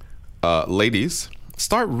 ladies,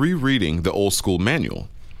 start rereading the old school manual.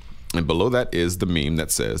 And below that is the meme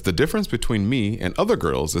that says, the difference between me and other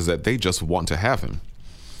girls is that they just want to have him.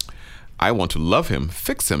 I want to love him,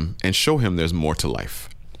 fix him, and show him there's more to life.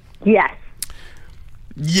 Yes.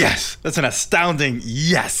 Yes. That's an astounding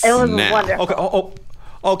yes. It was wonderful.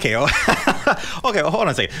 Okay. Okay, hold on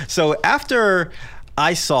a second. So after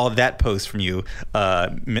I saw that post from you,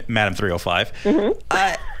 Madam 305,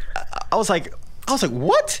 I was like,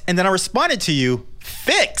 what? And then I responded to you,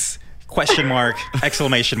 fix! Question mark,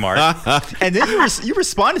 exclamation mark. And then you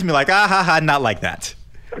responded to me like, not like that.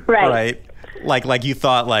 Right. Like you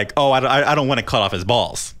thought like, oh, I don't want to cut off his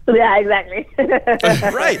balls. Yeah, exactly.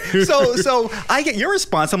 Right. So I get your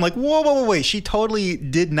response. I'm like, whoa, wait. She totally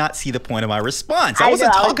did not see the point of my response. I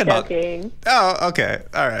wasn't talking about. Oh, okay.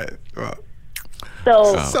 All right. Well,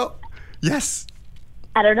 so yes.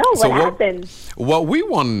 I don't know what happened. What we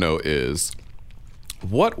want to know is,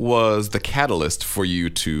 what was the catalyst for you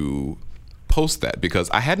to post that? Because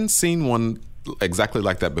I hadn't seen one exactly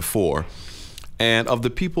like that before. And of the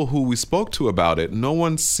people who we spoke to about it, no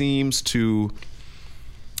one seems to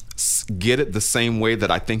get it the same way that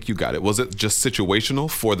I think you got it. Was it just situational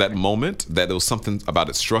for that moment, that there was something about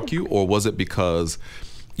it struck you? Or was it because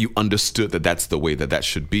you understood that that's the way that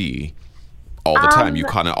should be all the time? You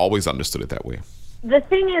kind of always understood it that way. The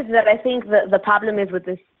thing is that I think the problem is with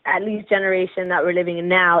this, at least generation that we're living in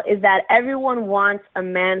now, is that everyone wants a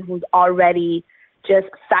man who's already just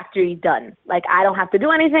factory done. Like, I don't have to do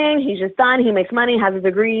anything. He's just done. He makes money, has a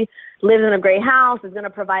degree, lives in a great house, is going to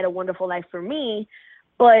provide a wonderful life for me.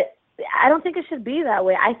 But I don't think it should be that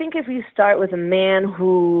way. I think if you start with a man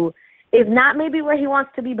who is not maybe where he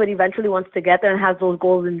wants to be, but eventually wants to get there and has those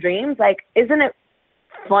goals and dreams, like, isn't it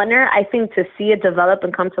funner, I think, to see it develop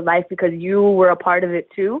and come to life because you were a part of it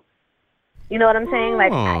too? You know what I'm saying?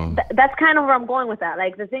 Like, that's kind of where I'm going with that.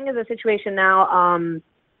 Like, the thing is, the situation now,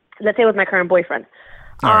 let's say with my current boyfriend.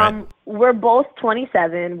 We're both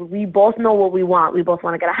 27. We both know what we want. We both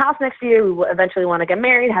want to get a house next year. We will eventually want to get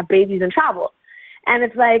married, have babies, and travel. And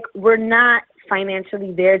it's like, we're not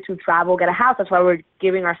financially there to travel, get a house. That's why we're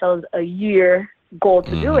giving ourselves a year goal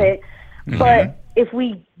to do it. But if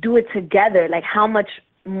we do it together, like, how much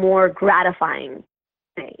more gratifying,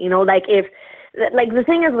 you know, like, if, like, the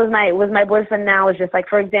thing is with my boyfriend now is just like,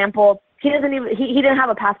 for example, he didn't have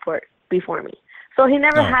a passport before me. So he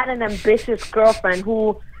never had an ambitious girlfriend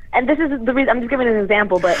who, and this is the reason, I'm just giving an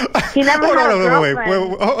example, but he never had a girlfriend.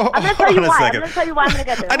 I'm going to tell you why. I'm going to tell you why I'm going to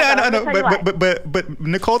get there. I know. But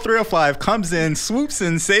Nicole 305 comes in, swoops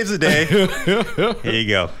in, saves the day. Here you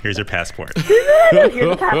go. Here's your passport. Here's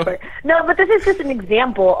your passport. No, but this is just an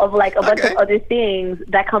example of like a bunch of other things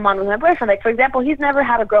that come on with my boyfriend. Like, for example, he's never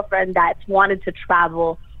had a girlfriend that's wanted to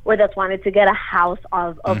travel or that's wanted to get a house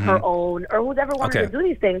of her own, or who's ever wanted to do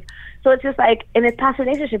these things. So it's just like, in his past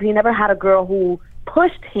relationship, he never had a girl who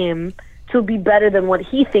pushed him to be better than what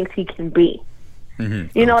he thinks he can be.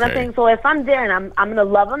 You know what I'm saying? So if I'm there and I'm going to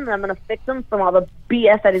love him and I'm going to fix him from all the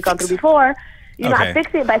BS that he's gone through before, you know,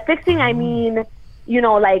 by fixing, I mean, you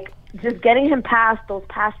know, like, just getting him past those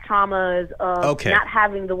past traumas of not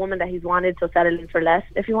having the woman that he's wanted, so settling for less,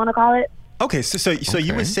 if you want to call it. Okay, so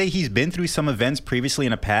you would say he's been through some events previously in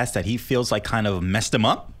the past that he feels like kind of messed him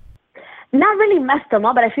up? Not really messed him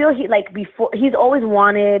up, but I feel he's always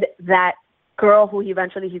wanted that girl who he's going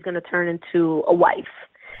to turn into a wife.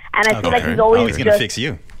 And I feel like he's always going to fix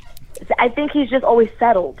you. I think he's just always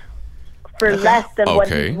settled for less than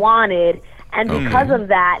what he wanted. And because of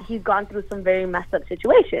that, he's gone through some very messed up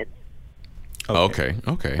situations. Okay.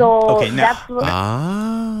 So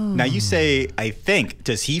now, now you say, I think,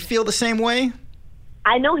 does he feel the same way?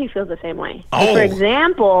 I know he feels the same way. For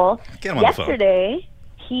example, yesterday,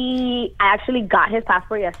 I actually got his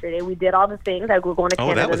passport yesterday. We did all the things. We're going to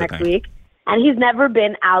Canada next week. And he's never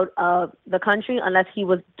been out of the country unless he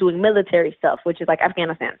was doing military stuff, which is like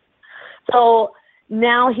Afghanistan. So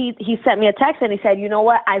now he sent me a text and he said, you know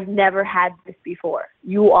what? I've never had this before.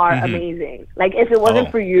 You are amazing. Like, if it wasn't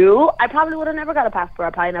for you, I probably would have never got a passport. I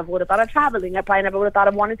probably never would have thought of traveling. I probably never would have thought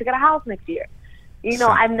of wanting to get a house next year. You know,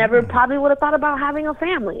 I've never probably would have thought about having a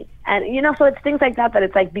family. And, you know, so it's things like that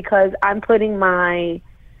it's like, because I'm putting my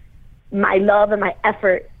love and my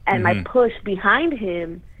effort and my push behind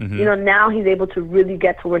him, you know, now he's able to really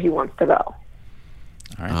get to where he wants to go.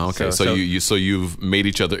 All right. Okay, so you've made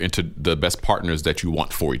each other into the best partners that you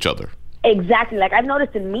want for each other. Exactly. Like, I've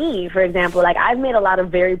noticed in me, for example, like, I've made a lot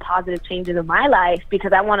of very positive changes in my life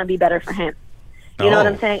because I want to be better for him. You know what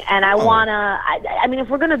I'm saying? And I want to, I mean, if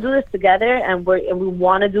we're going to do this together and we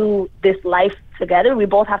want to do this life together, we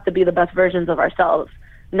both have to be the best versions of ourselves,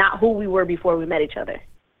 not who we were before we met each other.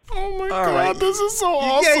 Oh my God, this is so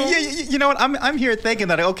awesome. Yeah, you know what? I'm here thinking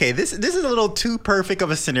that, okay, this is a little too perfect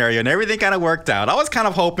of a scenario and everything kind of worked out. I was kind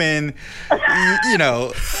of hoping, you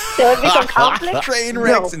know, there would be some conflict? train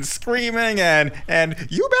wrecks and screaming and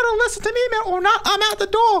you better listen to me, man, or not, I'm out the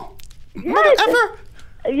door. Mother effer.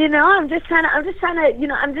 You know, I'm just trying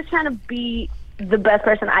to be the best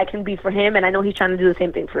person I can be for him, and I know he's trying to do the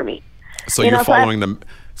same thing for me. So you're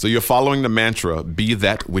following the mantra, be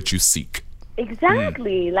that which you seek.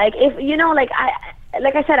 Exactly. Like, if you know, like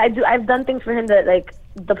I said, I've done things for him that, like,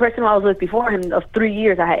 the person I was with before him of 3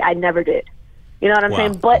 years I never did. You know what I'm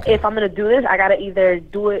saying? But if I'm gonna do this, I gotta either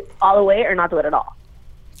do it all the way or not do it at all.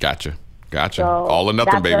 Gotcha. So all or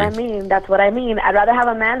nothing, baby. That's what I mean. I'd rather have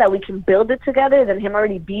a man that we can build it together than him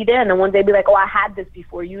already be there and then one day be like, oh, I had this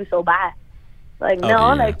before you, so bye. Like,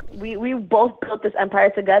 like, we both built this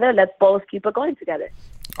empire together. Let's both keep it going together.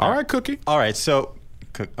 All right, Cookie. All right, so...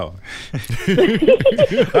 All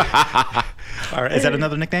right, is that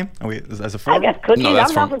another nickname? As a I guess Cookie. No,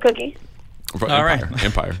 I'm down for Cookie. All right.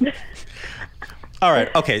 Empire. All right,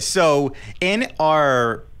 okay, so in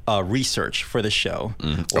our... research for the show.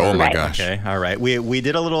 Oh my gosh! Okay, all right. We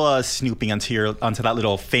did a little snooping onto that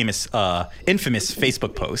little infamous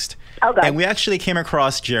Facebook post, and we actually came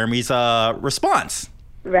across Jeremy's response.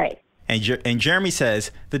 Right. And Jeremy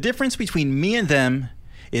says the difference between me and them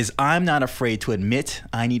is I'm not afraid to admit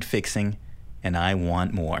I need fixing, and I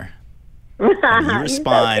want more. And you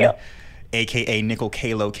respond, so AKA Nickel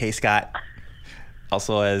Kalo K Scott,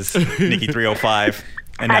 also as Nikki 305,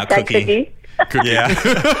 and now Cookie. Yeah.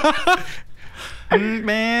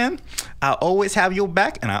 Man, I always have your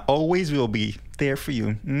back, and I always will be there for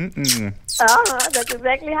you. That's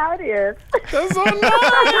exactly how it is. That's so nice.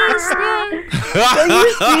 So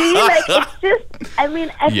you see, like, it's just, I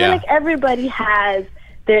mean, I feel like everybody has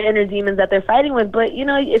their inner demons that they're fighting with, but, you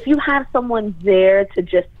know, if you have someone there to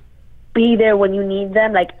just be there when you need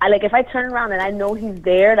them, like if I turn around and I know he's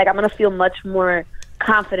there, like, I'm going to feel much more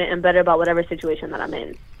confident and better about whatever situation that I'm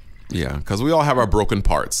in. Yeah, because we all have our broken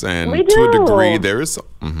parts, and we to a do. degree there is.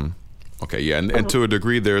 Okay, yeah, and to a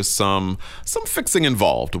degree there's some fixing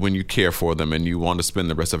involved when you care for them and you want to spend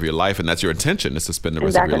the rest of your life, and that's your intention, is to spend the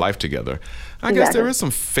rest of your life together. I guess there is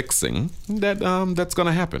some fixing that that's going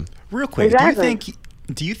to happen. Real quick,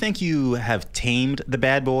 do you think you have tamed the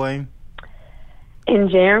bad boy? In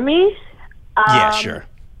Jeremy? Yeah, sure.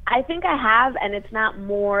 I think I have, and it's not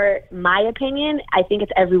more my opinion. I think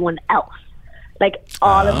it's everyone else. Like,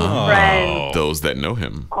 all of his friends. Those that know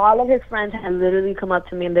him. All of his friends have literally come up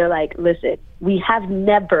to me and they're like, listen, we have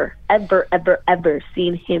never, ever, ever, ever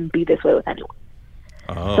seen him be this way with anyone.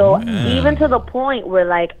 So even to the point where,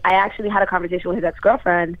 like, I actually had a conversation with his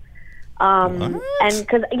ex-girlfriend. And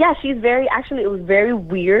because, she's it was very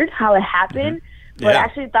weird how it happened. But I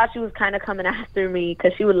actually thought she was kind of coming after me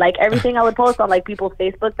because she would like everything I would post on, like, people's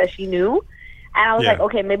Facebook that she knew. And I was like,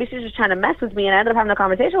 okay, maybe she's just trying to mess with me. And I ended up having a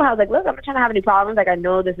conversation where I was like, look, I'm not trying to have any problems. Like, I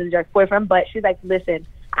know this is your ex-boyfriend, but she's like, listen,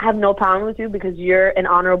 I have no problem with you because you're an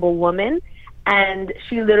honorable woman. And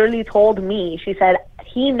she literally told me, she said,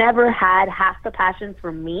 he never had half the passion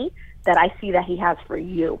for me that I see that he has for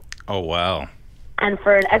you. Oh, wow. And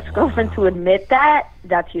for an ex-girlfriend to admit that,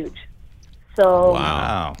 that's huge. So,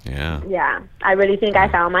 wow. Yeah, I really think I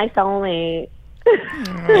found my soulmate.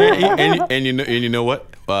 and you know what?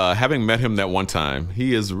 Having met him that one time,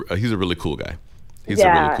 he's a really cool guy. He's a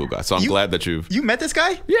really cool guy. So I'm glad that you met this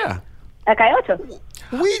guy. Yeah. At Cayocho.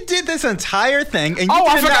 We did this entire thing, and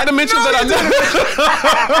I forgot to mention that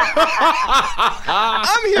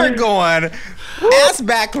I'm here going ass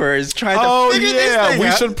backwards trying to figure this thing we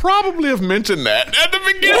out. should probably have mentioned that at the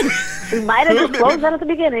beginning. We might have disclosed that at the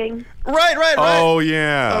beginning. Right. Oh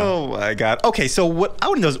yeah. Oh my God. Okay, so what I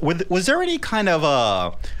want to know is, was there any kind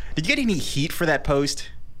of did you get any heat for that post?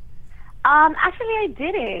 Actually, I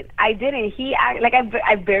didn't.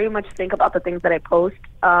 I very much think about the things that I post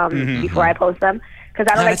before I post them because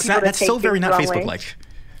I don't like people to that's take so very things not the wrong way. Facebook-like.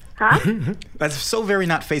 Huh? That's so very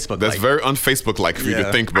not Facebook-like. That's very un-Facebook-like for you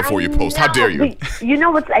to think before you post. How dare you? You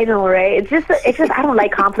know what's I know, right? It's just I don't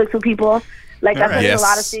like conflicts with people. Like that's Right. a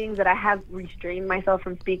lot of Yes. things that I have restrained myself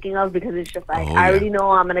from speaking of because it's just like Oh, I yeah. already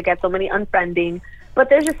know I'm gonna get so many unfriending. But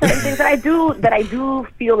there's just certain things that I do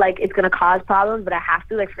feel like it's gonna cause problems, but I have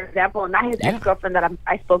to. Like for example, not his ex-girlfriend that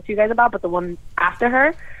I spoke to you guys about, but the one after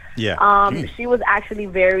her. Yeah. She was actually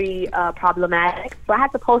very problematic. So I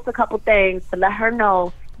had to post a couple things to let her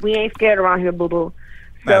know we ain't scared around here, boo boo.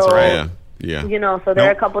 That's So, right. Yeah. You know, so there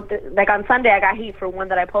are a couple like on Sunday I got heat for one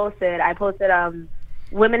that I posted.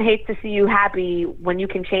 Women hate to see you happy when you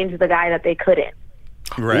can change the guy that they couldn't.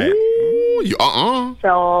 Right. Ooh,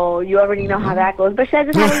 So you already know how that goes. But shit,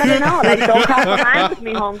 just have to let her know. Like, don't cross the line with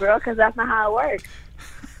me, homegirl, because that's not how it works.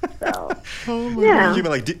 So, yeah. You'd be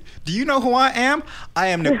like, do you know who I am? I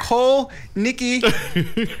am Nicole, Nikki,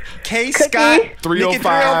 K. Scott,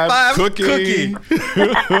 305 Cookie.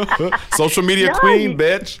 Social media No, queen, you-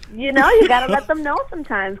 bitch. You know, you gotta let them know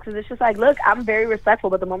sometimes because it's just like, look, I'm very respectful,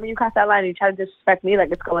 but the moment you cross that line and you try to disrespect me, like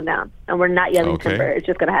it's going down, and we're not yelling Okay. timber. It's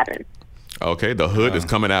just gonna happen. Okay, the hood is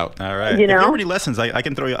coming out. All right. You If you know? have any lessons, I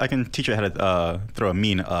can teach you how to throw a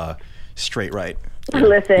mean straight right.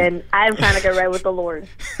 Listen, I'm trying to get right with the Lord.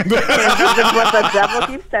 This is what the devil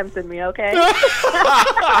keeps tempting me. Okay.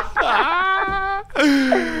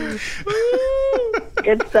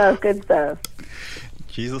 Good stuff. Good stuff.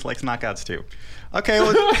 Jesus likes knockouts too. Okay.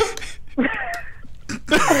 Well,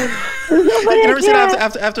 Nobody you never seen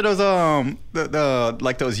cares. after those the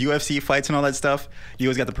like those UFC fights and all that stuff? You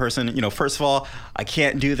always got the person, first of all, I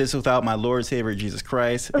can't do this without my Lord Savior Jesus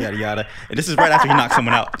Christ, yada yada. And this is right after he knocks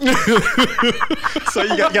someone out. So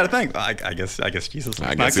you got to think. I guess Jesus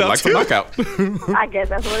I knocks guess he out likes too. to knock out. I guess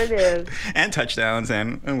that's what it is. And touchdowns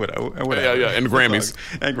and whatever. Yeah, and Grammys.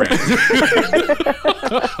 And Grammys.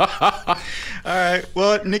 All right.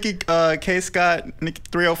 Well, Nikki K. Scott, Nikki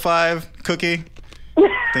 305, Cookie.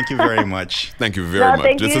 Thank you very much. Thank you very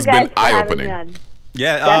much. This has been eye-opening.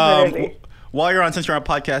 Yeah. Definitely. While you're on, since you're on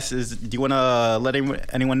podcast, do you want to let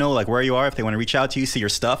anyone know like where you are if they want to reach out to you, see your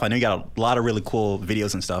stuff? I know you got a lot of really cool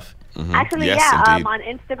videos and stuff. Actually, Yes, yeah. indeed. On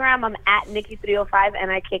Instagram, I'm at Nikki305,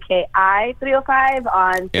 NIKKI305.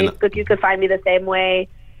 On And- Facebook, you could find me the same way.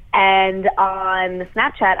 And on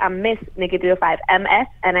Snapchat, I'm Miss Nikki305,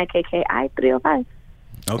 MSNIKKI305.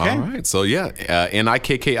 Okay. All right. So, yeah,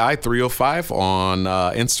 NIKKI 305 on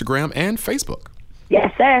Instagram and Facebook.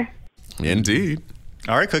 Yes, sir. Indeed.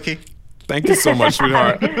 All right, Cookie. Thank you so much,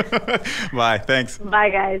 sweetheart. Bye. Thanks.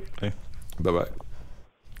 Bye, guys. Bye-bye.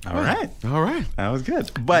 All right. All right. That was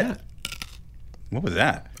good. But what was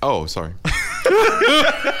that? Oh, sorry.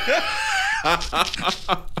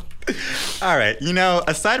 All right.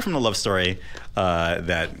 Aside from the love story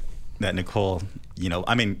that Nicole,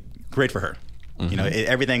 I mean, great for her.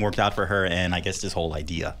 Everything worked out for her, and I guess this whole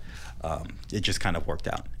idea, it just kind of worked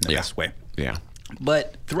out in the best way. Yeah.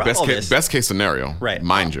 But throughout all this, best case scenario, right?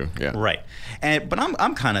 Mind you, yeah, right. But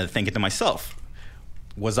I'm kind of thinking to myself,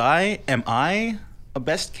 am I a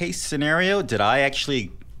best case scenario?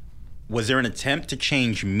 Was there an attempt to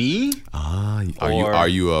change me? Are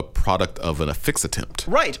you a product of a fix attempt?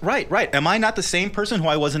 Right. Am I not the same person who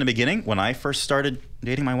I was in the beginning when I first started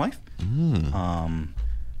dating my wife?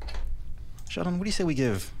 Sheldon, what do you say we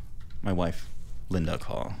give my wife, Linda, a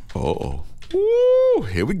call? Oh, ooh,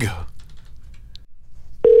 here we go.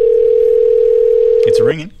 It's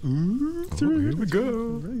ringing. Here we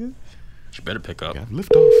go. She better pick up.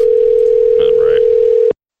 Lift off. All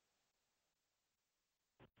right.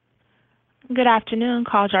 Good afternoon,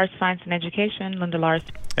 College Arts, Science, and Education. Linda Lars.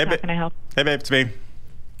 Hey, How can I help? Hey, babe, it's me.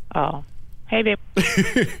 Oh. Hey, babe.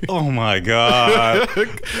 Oh, my God.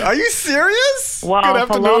 Are you serious? Well, Good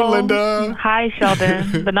afternoon, hello. Linda. Hi,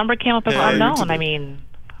 Sheldon. The number came up as Hey, unknown. I mean,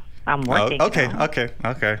 I'm working. Okay.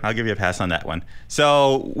 I'll give you a pass on that one.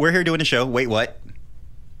 So we're here doing the show. Wait, what?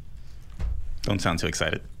 Don't sound too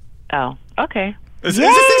excited. Oh, okay. Is this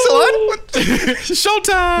thing still on?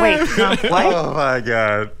 Showtime! Wait, what? Oh my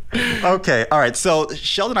God. Okay, all right. So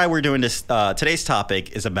Sheldon and I were doing this. Today's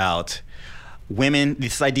topic is about women.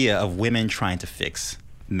 This idea of women trying to fix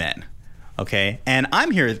men. Okay, and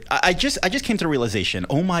I'm here. I just came to the realization.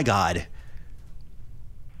 Oh my God.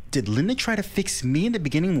 Did Linda try to fix me in the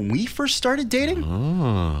beginning when we first started dating?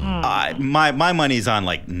 My money's on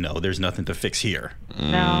no, there's nothing to fix here.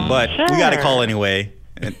 No. But we got to Sure. call anyway.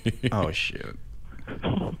 And, oh, shit.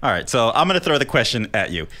 All right, so I'm gonna throw the question at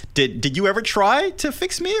you. Did you ever try to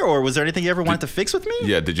fix me, or was there anything you ever wanted to fix with me?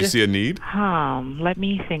 Yeah, did you see a need? Let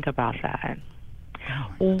me think about that.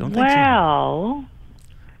 don't think Well,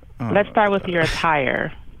 let's start with your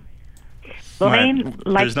attire. Lorraine Right.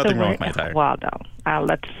 likes There's nothing to wrong wear. with my attire. Well, no.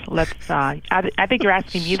 Let's. I think you're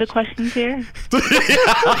asking me the questions here. Let's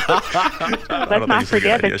not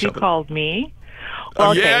forget that you called me.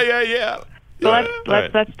 Well, okay. Yeah. So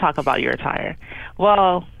let's talk about your attire.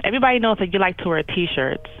 Well, everybody knows that you like to wear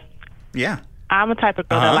T-shirts. Yeah. I'm the type of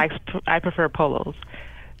girl that I prefer polos.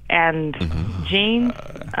 And jeans,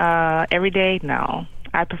 every day, no.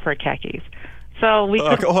 I prefer khakis. So we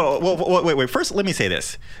could... Okay, wait. First, let me say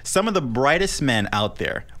this. Some of the brightest men out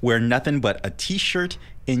there wear nothing but a T-shirt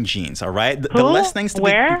and jeans, all right? The less things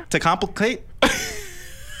to complicate.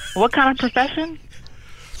 What kind of profession?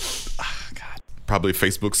 Probably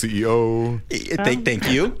Facebook CEO.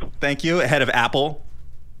 Thank you. Head of Apple.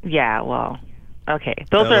 Yeah, well, okay.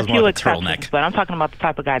 Those are a few exceptions, but I'm talking about the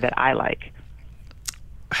type of guy that I like.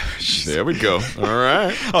 There we go. All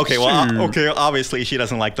right. Okay, well, obviously she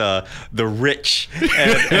doesn't like the rich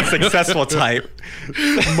and successful type.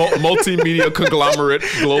 Multimedia conglomerate,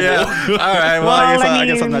 global. Yeah. All right, well, I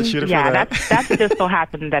guess I'm not shooting for that. Yeah, that's just so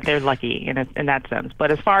happened that they're lucky in that sense.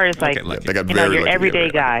 But as far as like, your everyday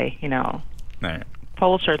guy, All right.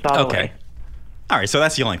 Polo shirts all the way. All right, so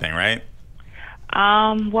that's the only thing, right?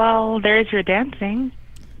 Well, there's your dancing.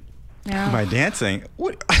 Yeah. My dancing?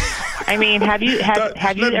 What? I mean, have you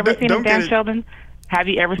ever seen him dance, Sheldon? Have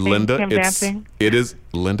you ever seen him dancing?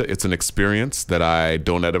 Linda, it's an experience that I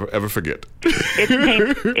don't ever forget.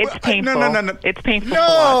 It's painful. No. It's painful.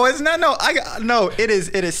 No, it's not. No, it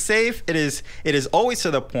is safe. It is always to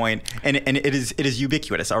the point, and it is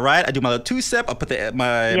ubiquitous. All right, I do my little two-step. I put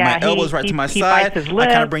my elbows right to my side. I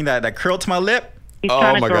kind of bring that curl to my lip. He's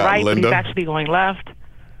trying to go right, but he's actually going left.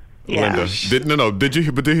 Yeah. Linda, did you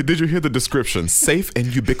hear the description? Safe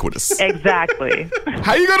and ubiquitous. Exactly.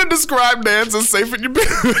 How you gonna describe dance as safe and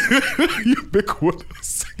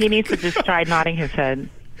ubiquitous? He needs to just try nodding his head.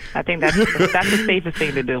 I think that's the safest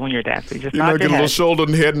thing to do when you're dancing. Just nod your get a little shoulder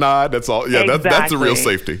and head nod. That's all. Yeah, exactly. that's the real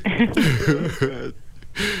safety.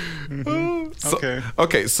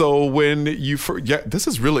 Okay. So when you this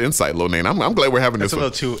is really insight, Lonane. I'm glad we're having this. It's a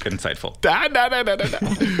little too insightful.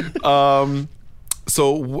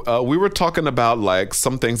 So we were talking about like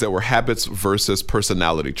some things that were habits versus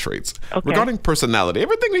personality traits. Okay. Regarding personality,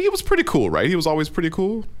 everything he was pretty cool, right? He was always pretty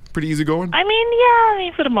cool, pretty easygoing. I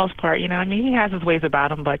mean, for the most part, he has his ways about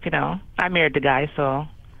him, but I married the guy, so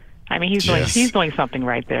he's doing something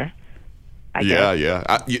right there. Yeah.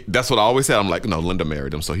 That's what I always said. I'm like, no, Linda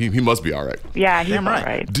married him, so he must be all right. Yeah, he's all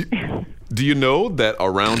right. Do you know that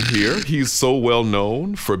around here, he's so well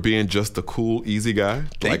known for being just a cool, easy guy?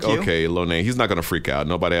 Thank you. Okay, Lonane, he's not going to freak out.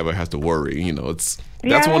 Nobody ever has to worry. That's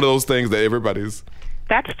one of those things that everybody's...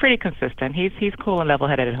 That's pretty consistent. He's cool and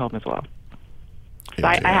level-headed at home as well. So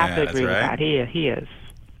I have to agree with that. He is,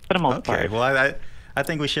 for the most part. Okay, well, I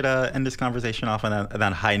think we should end this conversation off on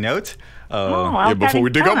that high note. Before we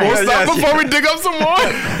dig up more stuff, before we dig up some more.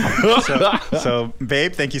 so,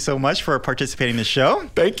 babe, thank you so much for participating in the show.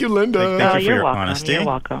 Thank you, Linda. Thank you for you're your welcome. honesty. You're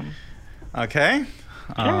welcome. Okay.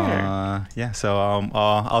 Sure. So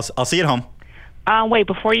I'll see you at home. Wait,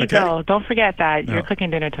 before you go, don't forget that you're cooking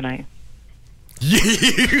dinner tonight.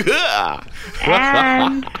 Yeah.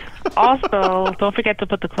 And also, don't forget to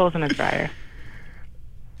put the clothes in the dryer.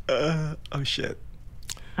 Oh shit.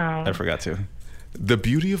 I forgot to. The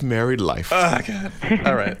beauty of married life. Oh, God.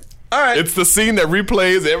 All right. It's the scene that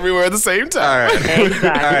replays everywhere at the same time. All right.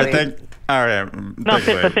 Exactly. All right. No, but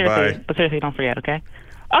seriously, don't forget, okay?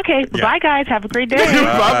 Okay, bye, guys. Have a great day.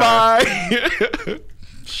 Bye-bye.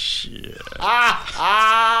 Shit.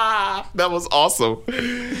 That was awesome.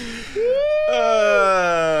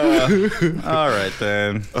 All right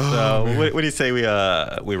then. So, what do you say we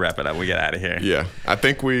wrap it up? We get out of here. Yeah, I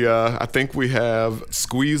think we have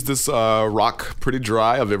squeezed this rock pretty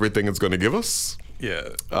dry of everything it's going to give us. Yeah.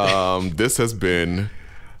 This has been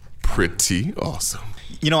pretty awesome.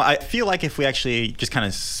 I feel like if we actually just kind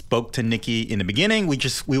of spoke to Nikki in the beginning, we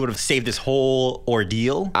would have saved this whole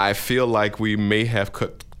ordeal. I feel like we may have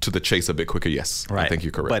cut to the chase a bit quicker. Yes, right. I think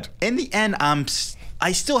you're correct. But in the end,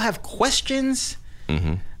 I still have questions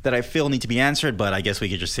that I feel need to be answered, but I guess we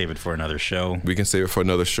could just save it for another show. We can save it for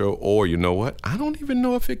another show, or you know what? I don't even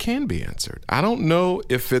know if it can be answered. I don't know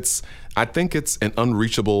if I think it's an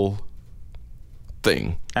unreachable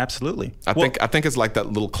thing. Absolutely. I think it's like that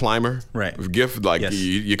little climber gift. Like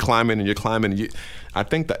you're climbing and you're climbing. I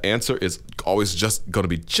think the answer is always just going to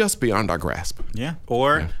be just beyond our grasp. Yeah.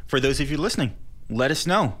 Or for those of you listening, let us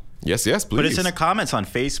know. Yes, please. Put us in the comments on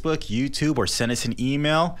Facebook, YouTube, or send us an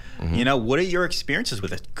email. You know, what are your experiences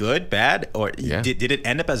with it? Good, bad, or did it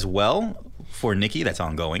end up as well for Nikki? That's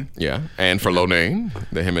ongoing. Yeah, and for Lonane,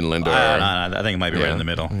 him and Linda. I think it might be right in the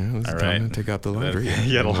middle. All right, take out the laundry.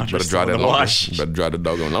 Yeah, the laundry. Better dry that laundry. Better dry the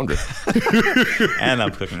doggone laundry. And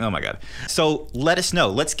I'm cooking. Oh my God. So let us know.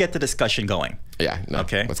 Let's get the discussion going. Yeah. No,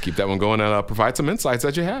 okay. Let's keep that one going and provide some insights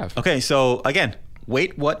that you have. Okay. So again,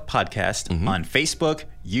 Wait What Podcast on Facebook,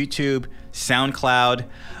 YouTube, SoundCloud,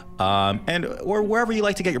 or wherever you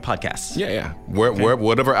like to get your podcasts. Yeah.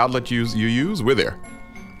 Whatever outlet you use, we're there.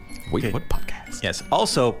 Wait What Podcast? Yes.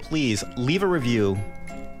 Also, please leave a review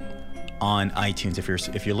on iTunes. If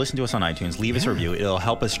you're listening to us on iTunes, leave us a review. It'll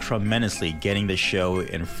help us tremendously getting the show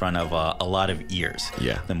in front of a lot of ears.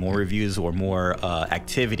 Yeah. The more reviews or more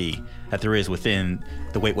activity that there is within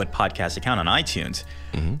the Wait What Podcast account on iTunes,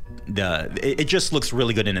 it just looks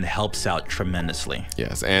really good and it helps out tremendously.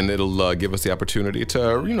 Yes, and it'll give us the opportunity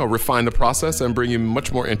to refine the process and bring you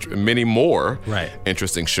many more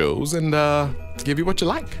interesting shows and give you what you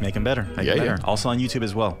like. Make them better. Make them better. Also on YouTube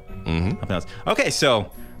as well. Okay,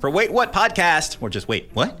 so for Wait What Podcast, or just Wait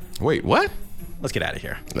What? Wait What? Let's get out of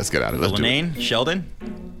here. Let's get out of here. Lanane, Sheldon.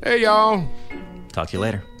 Hey, y'all. Talk to you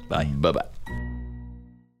later. Bye. Bye-bye.